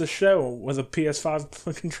records this show with a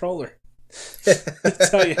PS5 controller.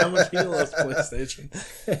 Tell you how much he loves PlayStation.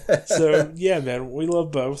 So yeah, man, we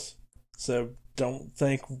love both. So don't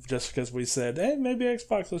think just because we said, hey, maybe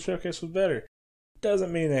Xbox showcase was better,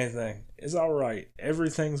 doesn't mean anything. It's all right.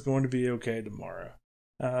 Everything's going to be okay tomorrow.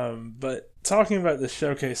 But talking about the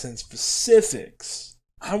showcase in specifics,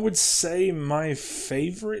 I would say my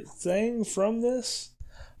favorite thing from this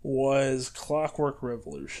was Clockwork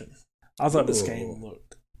Revolution. I thought this game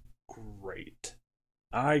looked great.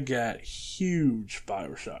 I got huge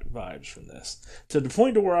Bioshock vibes from this, to the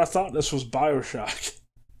point to where I thought this was Bioshock.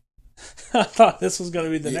 I thought this was going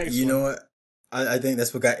to be the next one. You know what? I think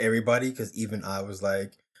that's what got everybody, because even I was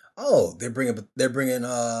like, oh, they're bringing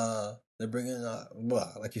well,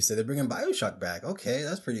 like you said, they're bringing Bioshock back. Okay,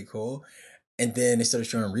 that's pretty cool. And then they started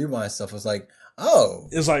showing Rewind stuff. I was like, oh,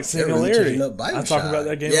 it was like Singularity. Really I talk about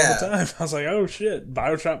that game all the time. I was like, oh shit,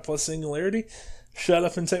 Bioshock plus Singularity. Shut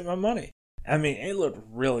up and take my money. I mean, it looked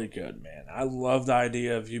really good, man. I love the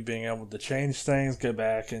idea of you being able to change things, go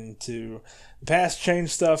back into the past, change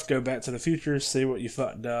stuff, go back to the future, see what you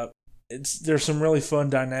fucked up. there's some really fun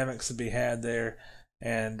dynamics to be had there,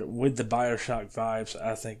 and with the Bioshock vibes,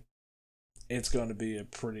 I think it's going to be a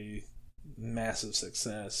pretty massive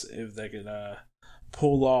success if they could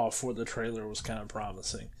pull off what the trailer was kind of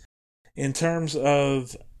promising. In terms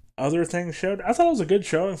of other things showed, I thought it was a good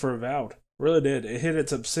showing for Avowed. Really did. It hit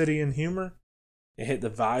its Obsidian humor. It hit the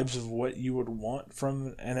vibes of what you would want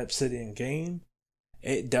from an Obsidian game.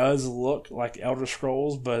 It does look like Elder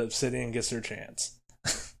Scrolls, but Obsidian gets their chance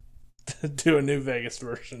to do a New Vegas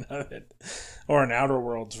version of it, or an Outer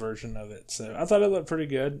Worlds version of it. So I thought it looked pretty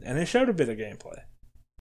good, and it showed a bit of gameplay.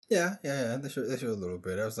 Yeah. They showed a little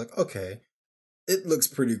bit. I was like, okay, it looks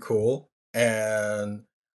pretty cool, and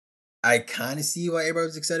I kind of see why everybody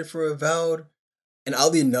was excited for Avowed. And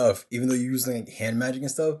oddly enough, even though you're using like hand magic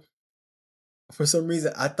and stuff, for some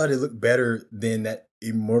reason I thought it looked better than that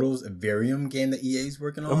Immortals Avarium game that EA is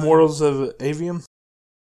working on. Immortals of Avium?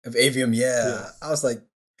 Of Avium, Yeah. yeah. I was like,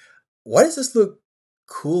 why does this look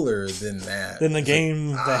cooler than that? Then the It's like,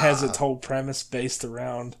 game that has its whole premise based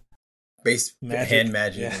around base hand magic.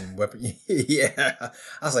 magic Yeah. and weapon. Yeah.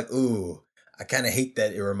 I was like, ooh, I kind of hate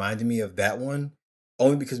that it reminded me of that one.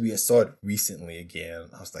 Only because we saw it recently again.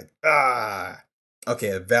 I was like, okay,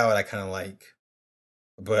 Avowed I kind of like.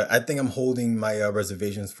 But I think I'm holding my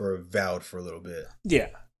reservations for Avowed for a little bit. Yeah.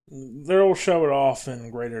 They'll show it off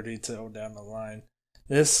in greater detail down the line.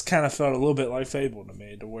 This kind of felt a little bit like Fable to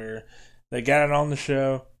me, to where they got it on the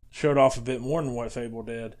show, showed off a bit more than what Fable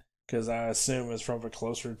did, because I assume it's probably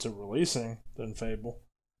closer to releasing than Fable.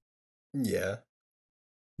 Yeah.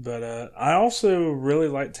 But I also really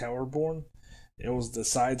liked Towerborn. It was the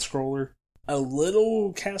side scroller, a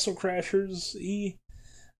little Castle Crashers y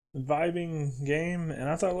vibing game, and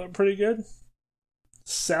I thought it looked pretty good.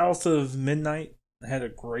 South of Midnight had a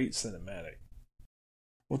great cinematic.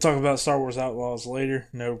 We'll talk about Star Wars Outlaws later.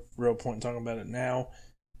 No real point in talking about it now.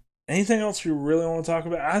 Anything else you really want to talk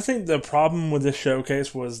about? I think the problem with this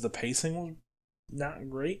showcase was the pacing was not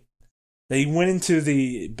great. They went into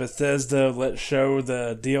the Bethesda, let's show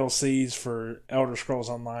the DLCs for Elder Scrolls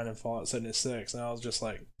Online and Fallout 76, and I was just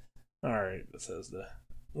like, alright, Bethesda,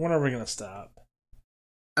 when are we going to stop?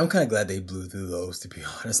 I'm kind of glad they blew through those, to be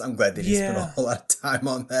honest. I'm glad they didn't spend a Yeah. whole lot of time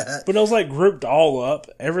on that. But it was like grouped all up.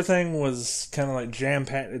 Everything was kind of like jam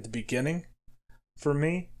packed at the beginning for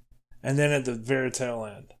me. And then at the very tail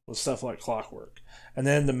end was stuff like Clockwork. And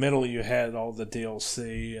then in the middle you had all the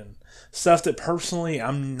DLC and stuff that personally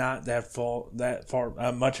I'm not that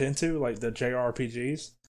far much into, like the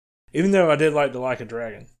JRPGs. Even though I did like the Like a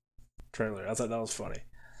Dragon trailer, I thought that was funny.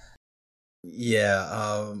 Yeah,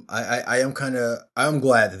 I am I'm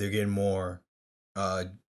glad that they're getting more uh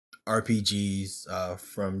RPGs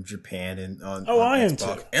from Japan and Oh, on I am too.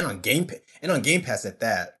 Xbox and on Game Pass at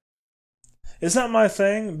that. It's not my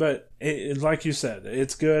thing, but like you said,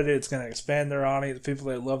 it's good. It's going to expand their audience. People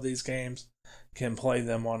that love these games can play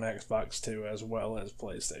them on Xbox too, as well as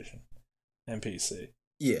PlayStation and PC.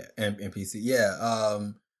 Yeah, and PC. Yeah,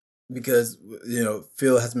 because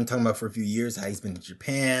Phil has been talking about for a few years how he's been to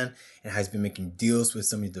Japan and how he's been making deals with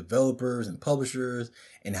some of the developers and publishers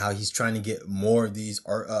and how he's trying to get more of these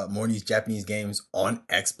more of these Japanese games on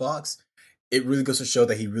Xbox. It really goes to show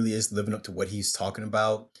that he really is living up to what he's talking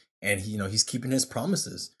about, and he's keeping his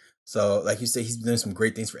promises. So, like you say, he's doing some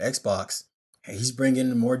great things for Xbox. And he's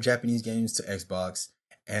bringing more Japanese games to Xbox,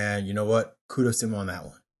 and you know what? Kudos to him on that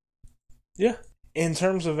one. Yeah. In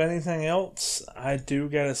terms of anything else, I do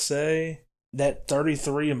gotta say that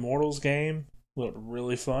 33 Immortals game looked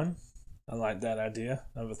really fun. I like that idea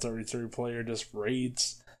of a 33 player just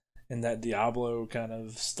raids in that Diablo kind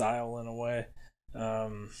of style in a way.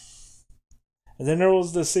 And then there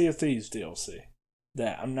was the Sea of Thieves DLC.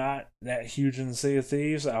 That I'm not that huge in Sea of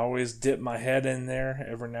Thieves. I always dip my head in there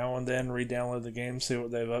every now and then, re-download the game, see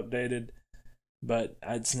what they've updated. But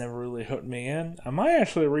it's never really hooked me in. I might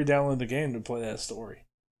actually re-download the game to play that story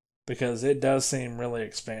because it does seem really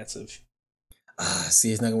expansive.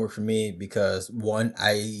 See, it's not gonna work for me because one,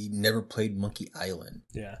 I never played Monkey Island.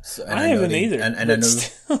 Yeah, So, and I I know haven't they, either. and I But know,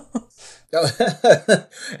 still,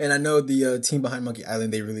 and I know the team behind Monkey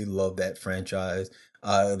Island. They really love that franchise.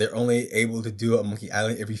 They're only able to do a Monkey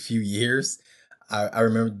Island every few years. I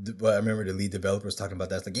remember the lead developers talking about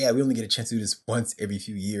that. It's like, yeah, we only get a chance to do this once every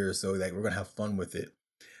few years, so like we're gonna have fun with it.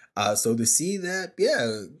 So to see that,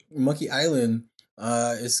 yeah, Monkey Island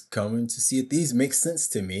is coming to see it. These make sense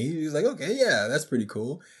to me. He's like, okay, yeah, that's pretty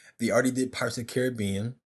cool. They already did Pirates of the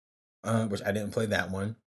Caribbean, which I didn't play that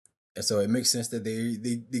one, and so it makes sense that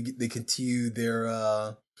they continue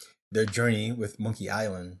their journey with Monkey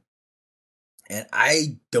Island. And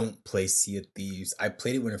I don't play Sea of Thieves. I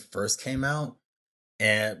played it when it first came out,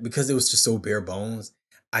 and because it was just so bare bones,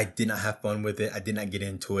 I did not have fun with it. I did not get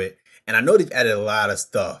into it, and I know they've added a lot of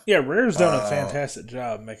stuff. Yeah, Rare's done a Uh, fantastic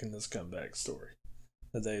job making this comeback story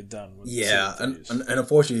that they've done with Sea yeah, of and, Thieves. and, and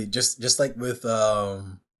unfortunately, just like with No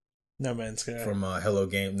Man's Sky. from Hello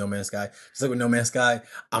Game, No Man's Sky, just like with No Man's Sky,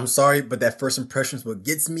 I'm sorry, but that first impression is what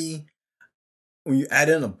gets me. When you add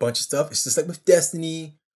in a bunch of stuff, it's just like with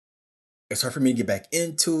Destiny. It's hard for me to get back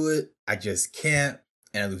into it. I just can't,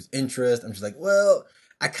 and I lose interest. I'm just like, well,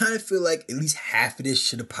 I kind of feel like at least half of this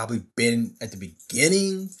should have probably been at the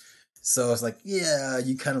beginning. So it's like, yeah,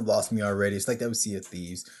 you kind of lost me already. It's like that with Sea of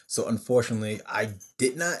Thieves. So unfortunately, I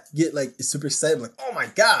did not get like super excited, like, oh my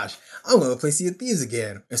gosh, I'm gonna play Sea of Thieves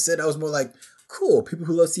again. Instead, I was more like, cool, people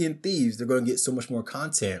who love Sea of Thieves, they're gonna get so much more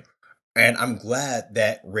content. And I'm glad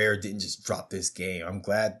that Rare didn't just drop this game. I'm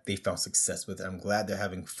glad they found success with it. I'm glad they're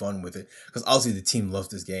having fun with it because obviously the team loves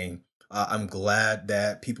this game. I'm glad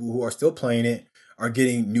that people who are still playing it are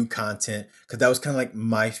getting new content because that was kind of like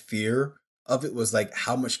my fear of it was like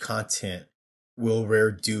how much content will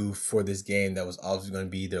Rare do for this game that was obviously going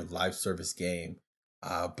to be their live service game.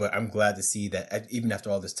 But I'm glad to see that even after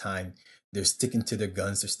all this time, they're sticking to their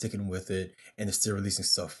guns, they're sticking with it, and they're still releasing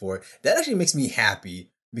stuff for it. That actually makes me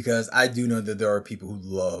happy because I do know that there are people who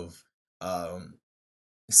love um,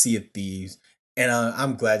 Sea of Thieves, and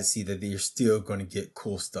I'm glad to see that they're still going to get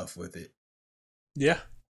cool stuff with it. Yeah.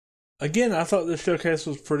 Again, I thought the showcase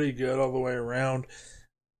was pretty good all the way around.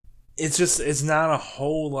 It's not a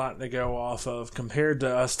whole lot to go off of compared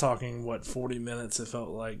to us talking, 40 minutes it felt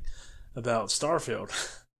like about Starfield,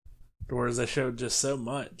 whereas they showed just so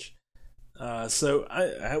much.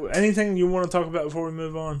 Anything you want to talk about before we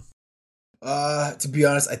move on? To be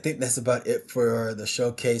honest, I think that's about it for the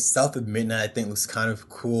showcase. South of Midnight, I think looks kind of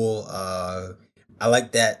cool. I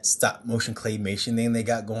like that stop motion claymation thing they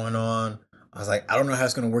got going on. I was like, I don't know how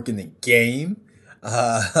it's gonna work in the game, but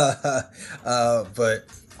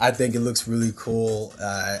I think it looks really cool.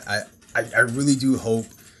 I really do hope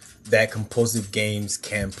that Compulsive Games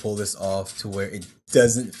can pull this off to where it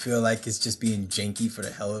doesn't feel like it's just being janky for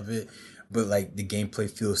the hell of it, but like the gameplay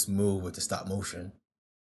feels smooth with the stop motion.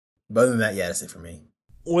 But other than that, yeah, that's it for me.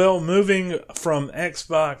 Well, moving from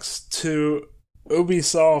Xbox to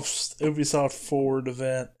Ubisoft's Ubisoft Forward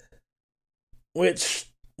event, which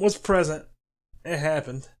was present. It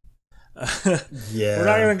happened. We're not Yeah.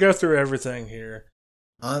 going to go through everything here.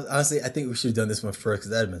 Honestly, I think we should have done this one first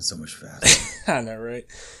because that'd have been so much faster. I know, right?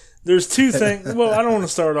 There's two things. Well, I don't want to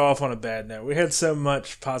start off on a bad note. We had so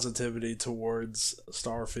much positivity towards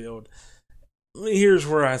Starfield. Here's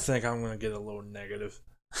where I think I'm going to get a little negative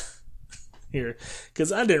here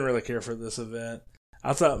because I didn't really care for this event.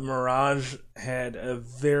 I thought Mirage had a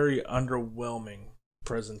very underwhelming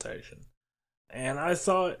presentation. And I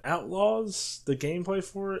thought Outlaws, the gameplay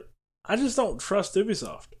for it, I just don't trust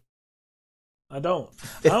Ubisoft. I don't.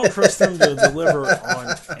 I don't trust them to deliver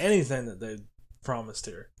on anything that they promised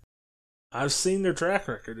here. I've seen their track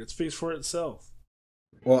record. It speaks for itself.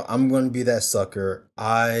 Well, I'm going to be that sucker.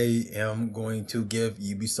 I am going to give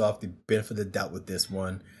Ubisoft the benefit of the doubt with this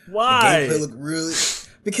one. The gameplay Why? looked really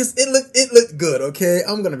because it looked good. Okay,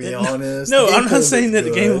 I'm going to be No, honest. The no, I'm not gameplay saying looked that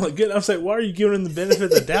the game good. looked good. I'm saying, why are you giving them the benefit of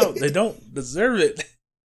the doubt? They don't deserve it.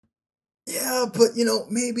 Yeah, but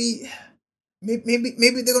maybe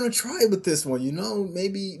they're gonna try with this one.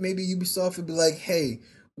 Maybe Ubisoft would be like, hey,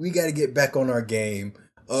 we got to get back on our game.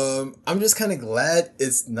 I'm just kind of glad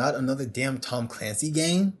it's not another damn Tom Clancy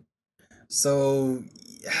game. So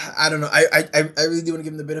I don't know. I really do want to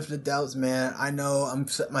give them the benefit of the doubts, man. I know I'm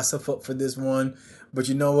setting myself up for this one, but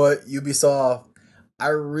you know what, Ubisoft, I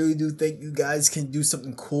really do think you guys can do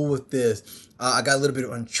something cool with this. I got a little bit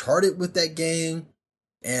of Uncharted with that game,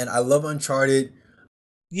 and I love Uncharted.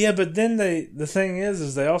 Yeah, but then the thing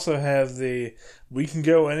is they also have the we can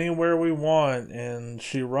go anywhere we want, and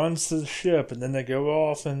she runs to the ship, and then they go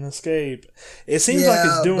off and escape. It seems like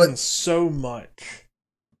it's Yeah, doing but so much.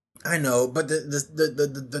 I know, but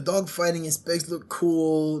the dog fighting in space look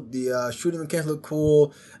cool. The shooting mechanics look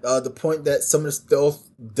cool. The point that some of the stealth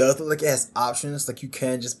does look like it has options, like you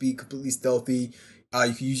can just be completely stealthy.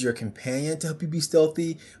 You can use your companion to help you be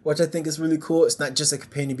stealthy, which I think is really cool. It's not just a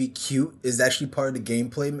companion to be cute; it's actually part of the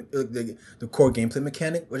gameplay, the core gameplay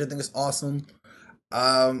mechanic, which I think is awesome.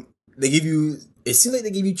 They give you. It seems like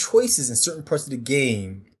they give you choices in certain parts of the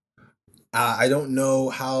game. I don't know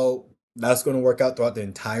how that's going to work out throughout the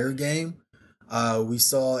entire game. We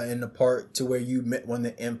saw in the part to where you met one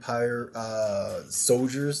of the Empire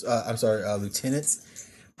soldiers. I'm sorry, lieutenants,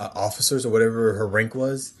 officers, or whatever her rank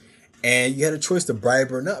was, and you had a choice to bribe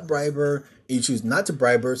her or not bribe her. And you choose not to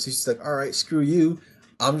bribe her, so she's like, "All right, screw you.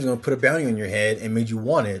 I'm just gonna put a bounty on your head and made you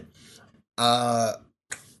want it." Uh,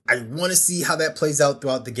 I want to see how that plays out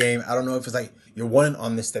throughout the game. I don't know if it's like you're one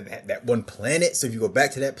on this that one planet, so if you go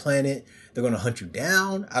back to that planet, they're gonna hunt you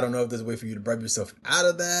down. I don't know if there's a way for you to bribe yourself out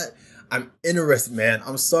of that. I'm interested, man.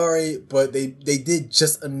 I'm sorry, but they did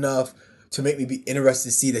just enough to make me be interested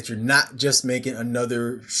to see that you're not just making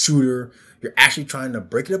another shooter. You're actually trying to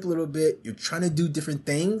break it up a little bit. You're trying to do different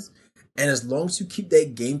things. And as long as you keep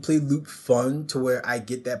that gameplay loop fun to where I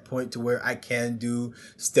get that point to where I can do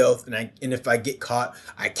stealth and if I get caught,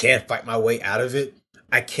 I can fight my way out of it.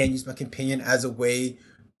 I can use my companion as a way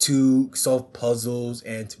to solve puzzles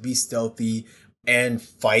and to be stealthy and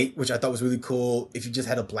fight, which I thought was really cool. If you just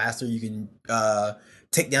had a blaster, you can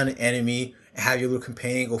take down an enemy and have your little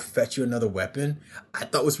companion go fetch you another weapon. I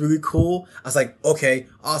thought was really cool. I was like, okay,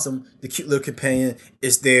 awesome. The cute little companion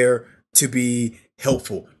is there to be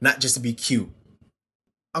helpful, not just to be cute.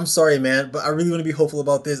 I'm sorry, man, but I really want to be hopeful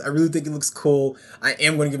about this. I really think it looks cool. I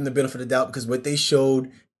am going to give them the benefit of the doubt because what they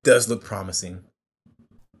showed does look promising.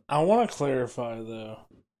 I want to clarify though,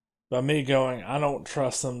 by me going, I don't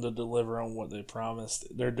trust them to deliver on what they promised.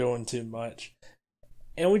 They're doing too much.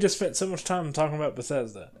 And we just spent so much time talking about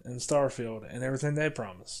Bethesda and Starfield and everything they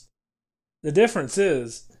promised. The difference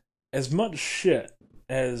is, as much shit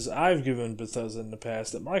as I've given Bethesda in the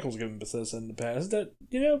past, that Michael's given Bethesda in the past, that,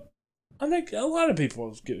 I think a lot of people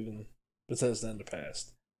have given Bethesda in the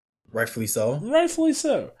past. Rightfully so. Rightfully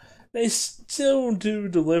so. They still do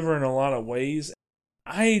deliver in a lot of ways.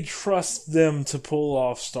 I trust them to pull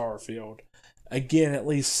off Starfield. Again, at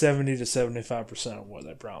least 70 to 75% of what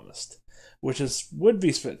they promised, which would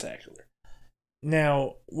be spectacular.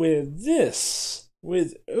 Now, with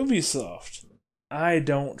Ubisoft, I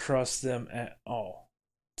don't trust them at all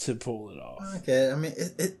to pull it off. Okay, I mean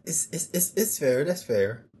it's fair. That's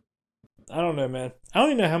fair. I don't know, man. I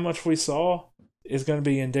don't even know how much we saw is going to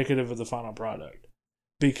be indicative of the final product,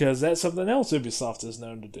 because that's something else Ubisoft is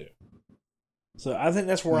known to do. So I think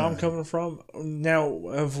that's where I'm coming from. Now,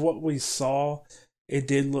 of what we saw, it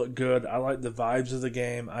did look good. I like the vibes of the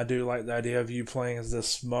game. I do like the idea of you playing as this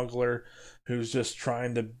smuggler who's just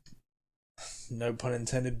trying to, no pun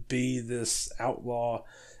intended, be this outlaw.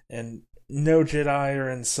 And no Jedi are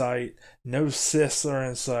in sight. No Siths are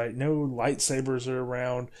in sight. No lightsabers are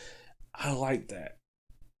around. I like that.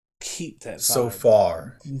 Keep that vibe. So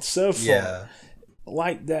far. So far. Yeah.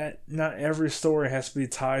 Like that, not every story has to be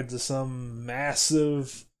tied to some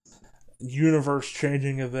massive universe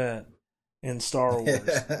changing event in Star Wars.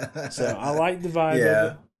 So I like the vibe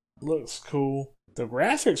of it. Looks cool. The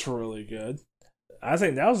graphics were really good. I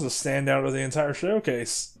think that was the standout of the entire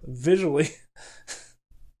showcase visually,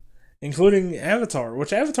 including Avatar,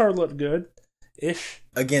 which Avatar looked good ish.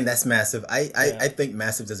 Again, that's massive. I think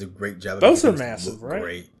Massive does a great job. Both are massive, right?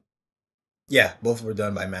 Great. Yeah, both were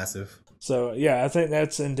done by Massive. So, yeah, I think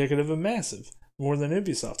that's indicative of Massive more than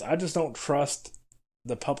Ubisoft. I just don't trust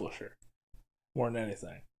the publisher more than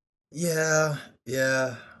anything. Yeah.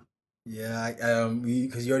 Because you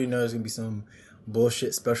already know there's gonna be some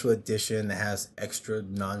bullshit special edition that has extra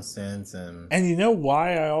nonsense and you know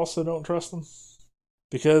why I also don't trust them?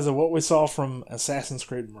 Because of what we saw from Assassin's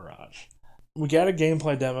Creed Mirage. We got a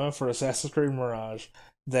gameplay demo for Assassin's Creed Mirage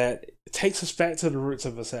that takes us back to the roots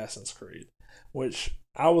of Assassin's Creed, which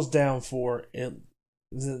I was down for.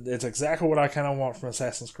 It's exactly what I kind of want from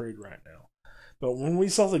Assassin's Creed right now. But when we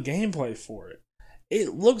saw the gameplay for it,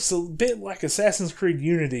 it looks a bit like Assassin's Creed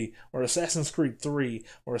Unity or Assassin's Creed 3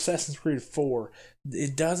 or Assassin's Creed 4.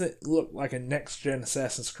 It doesn't look like a next-gen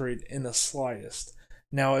Assassin's Creed in the slightest.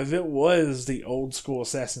 Now, if it was the old school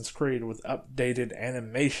Assassin's Creed with updated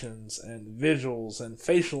animations and visuals and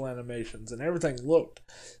facial animations and everything looked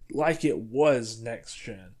like it was next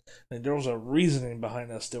gen, then there was a reasoning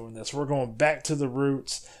behind us doing this. We're going back to the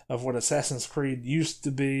roots of what Assassin's Creed used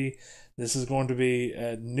to be. This is going to be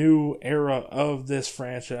a new era of this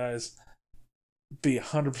franchise. Be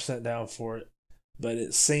 100% down for it. But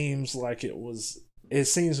it seems like it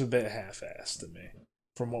seems a bit half-assed to me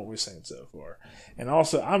from what we've seen so far. And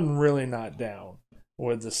also, I'm really not down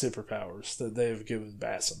with the superpowers that they've given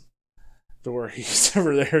Basim, to where he's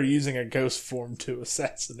over there using a ghost form to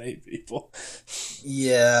assassinate people.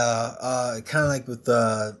 Yeah, kind of like with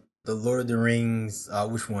the Lord of the Rings.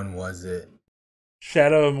 Which one was it?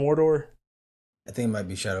 Shadow of Mordor. I think it might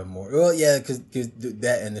be Shadow of Mordor. Well, yeah, because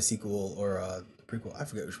that and the sequel or the prequel. I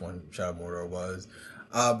forget which one Shadow of Mordor was.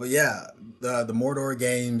 But yeah, the Mordor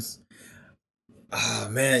games. Oh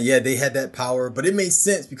man, yeah, they had that power, but it made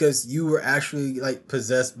sense because you were actually like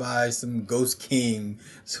possessed by some ghost king,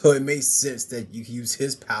 so it made sense that you could use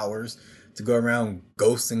his powers to go around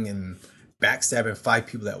ghosting and backstabbing 5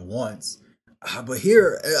 people at once. But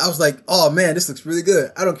here, I was like, oh man, this looks really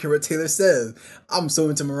good. I don't care what Taylor says. I'm so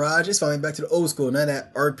into Mirage. It's finally back to the old school, none of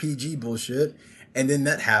that RPG bullshit. And then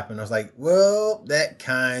that happened. I was like, well, that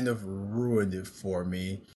kind of ruined it for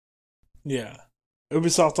me. Yeah.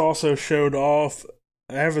 Ubisoft also showed off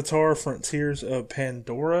Avatar Frontiers of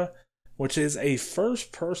Pandora, which is a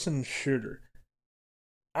first person shooter.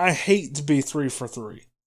 I hate to be 3 for 3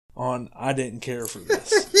 on I didn't care for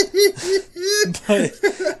this. But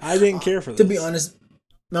I didn't care for To be this. honest,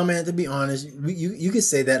 no man. To be honest, you could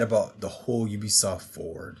say that about the whole Ubisoft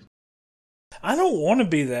Forward. I don't want to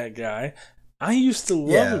be that guy. I used to love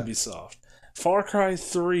Yeah, Ubisoft. Far Cry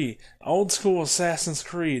 3, old school Assassin's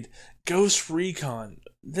Creed, Ghost Recon.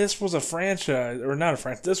 This was a franchise, or not a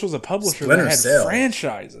franchise, this was a publisher that Splinter had Cell.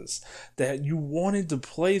 franchises that you wanted to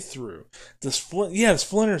play through.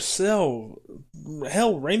 Splinter Cell,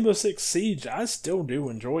 hell, Rainbow Six Siege. I still do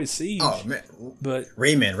enjoy Oh Siege, man, but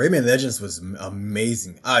Rayman Legends was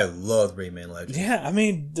amazing. I loved Rayman Legends. yeah, I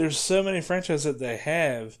mean, there's so many franchises that they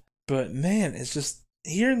have, but man, it's just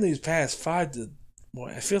here in these past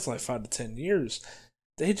it feels like 5 to 10 years,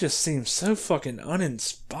 they just seem so fucking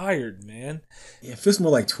uninspired, man. Yeah, it feels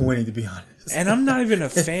more like 20 to be honest. And I'm not even a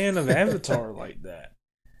fan of Avatar like that.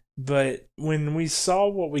 But when we saw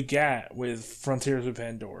what we got with Frontiers of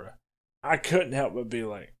Pandora, I couldn't help but be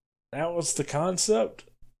like, that was the concept?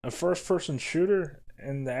 A first person shooter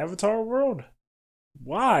in the Avatar world?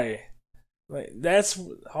 Why? Like, that's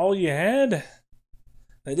all you had?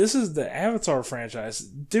 Like, this is the Avatar franchise.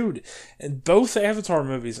 Dude, and both Avatar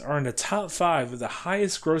movies are in the top 5 of the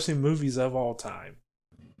highest grossing movies of all time.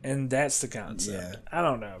 And that's the Yeah, concept. I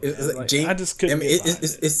don't know, it's man. like Like, I James. just I couldn't mean, get behind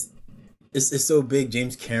it. it's so big.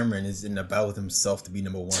 James Cameron is in a battle with himself to be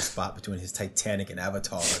number one spot between his Titanic and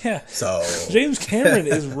Avatar. Yeah. So, James Cameron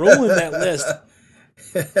is ruling that list.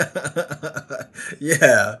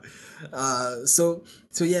 yeah. So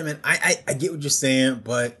yeah, man. I get what you're saying,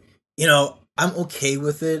 but I'm okay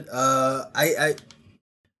with it.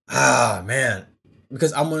 Man,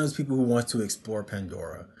 because I'm one of those people who wants to explore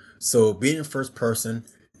Pandora. So being in first person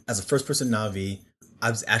as a first person Navi, I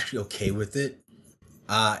was actually okay with it.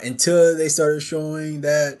 Until they started showing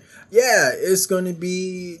that, yeah, it's going to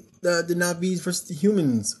be the Navis versus the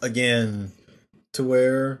humans again, to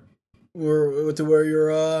where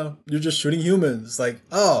you're just shooting humans. Like,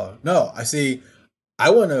 oh no, I see. I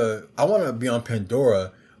wanna be on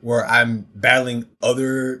Pandora where I'm battling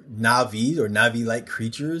other Navis or Navi like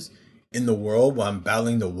creatures in the world, where I'm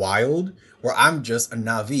battling the wild, where I'm just a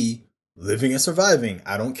Navi living and surviving.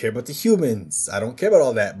 I don't care about the humans. I don't care about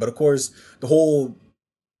all that. But of course, the whole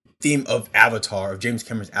theme of Avatar, of James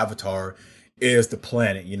Cameron's Avatar, is the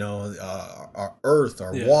planet. Our Earth,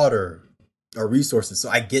 our Yeah. water, our resources. So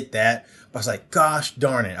I get that. But I was like, gosh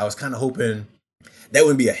darn it! I was kind of hoping that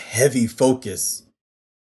would be a heavy focus.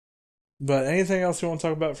 But anything else you want to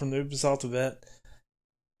talk about from the Ubisoft event?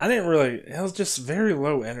 I didn't really. It was just very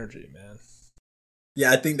low energy, man.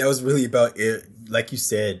 Yeah, I think that was really about it. Like you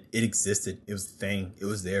said, it existed. It was a thing. It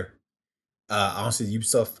was there. Honestly,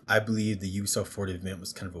 Ubisoft. I believe the Ubisoft Forward event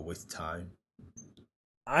was kind of a waste of time.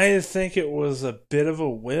 I think it was a bit of a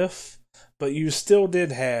whiff, but you still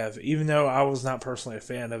did have, even though I was not personally a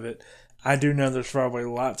fan of it, I do know there's probably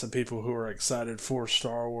lots of people who are excited for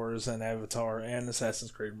Star Wars and Avatar and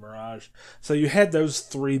Assassin's Creed Mirage. So you had those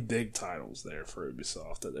 3 big titles there for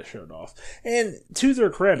Ubisoft that they showed off. And to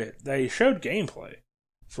their credit, they showed gameplay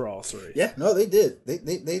for all 3. Yeah, no, they did. They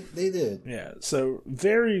did. Yeah, so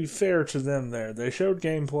very fair to them there. They showed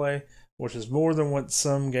gameplay, which is more than what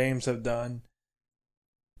some games have done.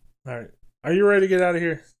 All right. Are you ready to get out of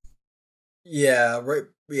here? Yeah, right.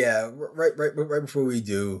 Yeah, right before we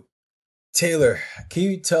do, Taylor, can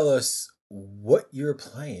you tell us what you're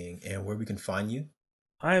playing and where we can find you?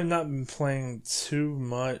 I have not been playing too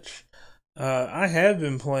much. I have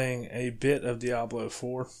been playing a bit of Diablo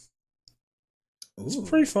 4. It's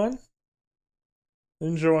pretty Ooh, fun.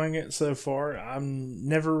 Enjoying it so far. I've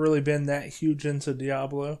never really been that huge into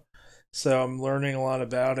Diablo, so I'm learning a lot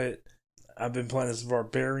about it. I've been playing as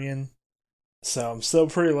Barbarian, so I'm still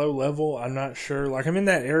pretty low level. I'm not sure. Like, I'm in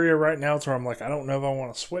that area right now where I'm like, I don't know if I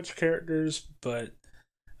want to switch characters, but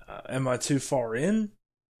am I too far in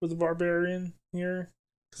with the Barbarian here?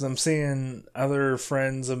 Because I'm seeing other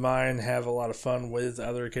friends of mine have a lot of fun with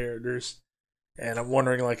other characters, and I'm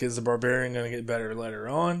wondering, like, is the Barbarian going to get better later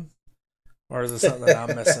on, or is it something that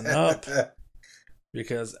I'm messing up?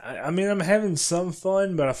 Because I mean, I'm having some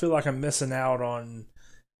fun, but I feel like I'm missing out on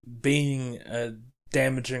being a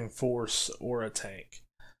damaging force or a tank.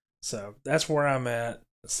 So that's where I'm at.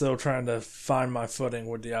 Still trying to find my footing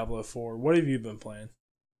with Diablo 4. What have you been playing?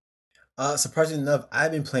 Surprisingly enough,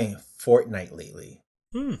 I've been playing Fortnite lately.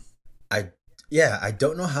 Hmm. I yeah, I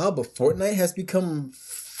don't know how, but Fortnite has become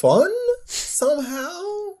fun somehow.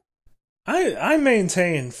 I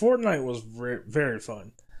maintain Fortnite was very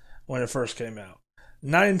fun when it first came out.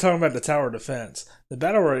 Not even talking about the tower defense. The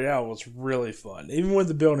battle royale was really fun, even with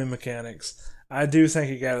the building mechanics. I do think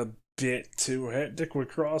it got a bit too hectic with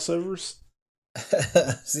crossovers.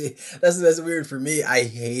 See, that's weird for me. I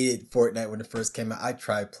hated Fortnite when it first came out. I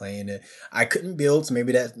tried playing it. I couldn't build, so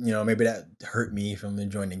maybe that hurt me from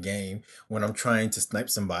enjoying the game. When I'm trying to snipe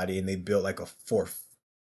somebody and they built like a 4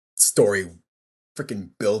 story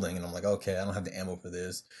freaking building, and I'm like, okay, I don't have the ammo for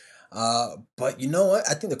this. But you know what?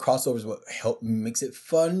 I think the crossover is what helped makes it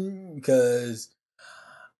fun because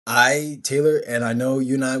Taylor, and I know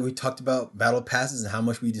you and we talked about battle passes and how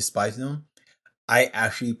much we despise them. I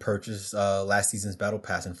actually purchased last season's battle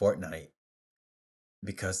pass in Fortnite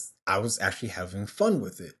because I was actually having fun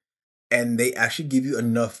with it. And they actually give you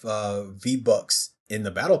enough V Bucks in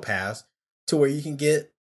the battle pass to where you can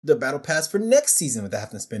get the battle pass for next season without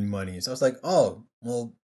having to spend money. So I was like, oh,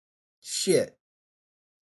 well, shit.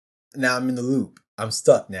 Now I'm in the loop. I'm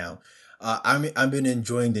stuck now. I've been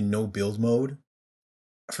enjoying the no build mode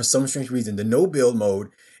for some strange reason. The no build mode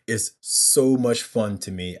is so much fun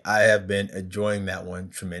to me. I have been enjoying that one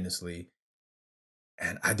tremendously.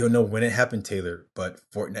 And I don't know when it happened, Taylor, but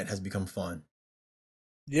Fortnite has become fun.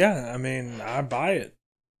 Yeah, I mean, I buy it.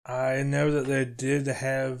 I know that they did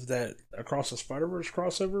have that Across the Spider Verse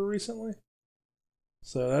crossover recently,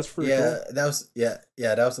 so that's pretty cool. That was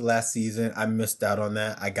the last season. I missed out on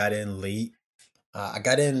that. I got in late. I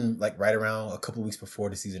got in like right around a couple weeks before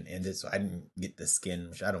the season ended, so I didn't get the skin,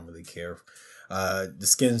 which I don't really care. The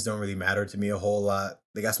skins don't really matter to me a whole lot.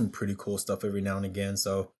 They got some pretty cool stuff every now and again,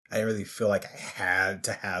 so I didn't really feel like I had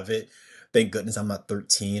to have it. Thank goodness I'm not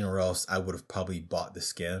 13, or else I would have probably bought the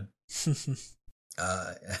skin.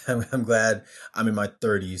 Uh, I'm glad I'm in my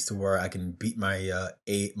 30s to where I can beat my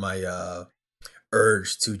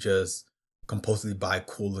urge to just compulsively buy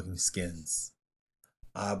cool looking skins.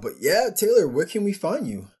 But yeah, Taylor, where can we find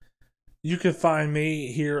you? You can find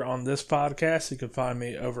me here on this podcast. You can find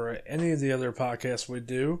me over at any of the other podcasts we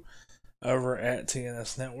do over at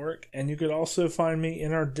TNS Network. And you could also find me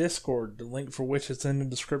in our Discord, the link for which is in the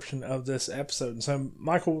description of this episode. And so,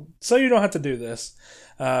 Michael, so you don't have to do this,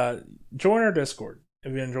 uh, join our Discord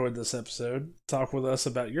if you enjoyed this episode. Talk with us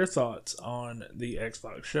about your thoughts on the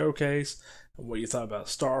Xbox Showcase, what you thought about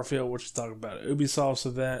Starfield, what you thought about Ubisoft's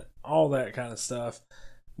event, all that kind of stuff.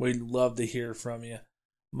 We'd love to hear from you.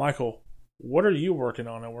 Michael, what are you working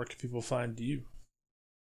on and where can people find you?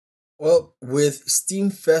 Well, with Steam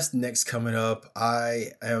Fest next coming up,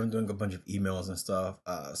 I am doing a bunch of emails and stuff.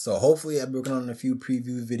 So hopefully, I'm working on a few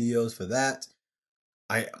preview videos for that.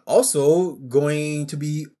 I am also going to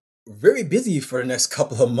be very busy for the next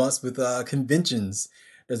couple of months with conventions.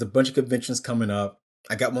 There's a bunch of conventions coming up.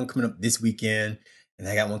 I got one coming up this weekend, and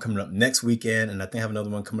I got one coming up next weekend, and I think I have another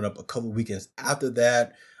one coming up a couple of weekends after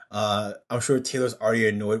that. I'm sure Taylor's already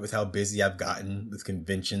annoyed with how busy I've gotten with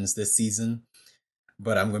conventions this season,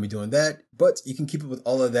 but I'm going to be doing that. But you can keep up with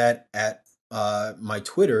all of that at my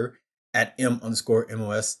Twitter at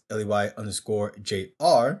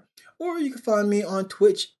M_MOSLEY_JR. Or you can find me on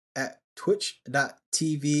Twitch at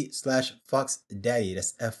twitch.tv/FoxDaddy.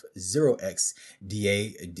 That's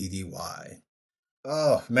F0XDADDY.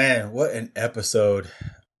 Oh man, what an episode.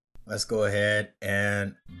 Let's go ahead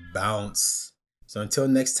and bounce. So until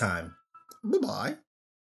next time, bye bye.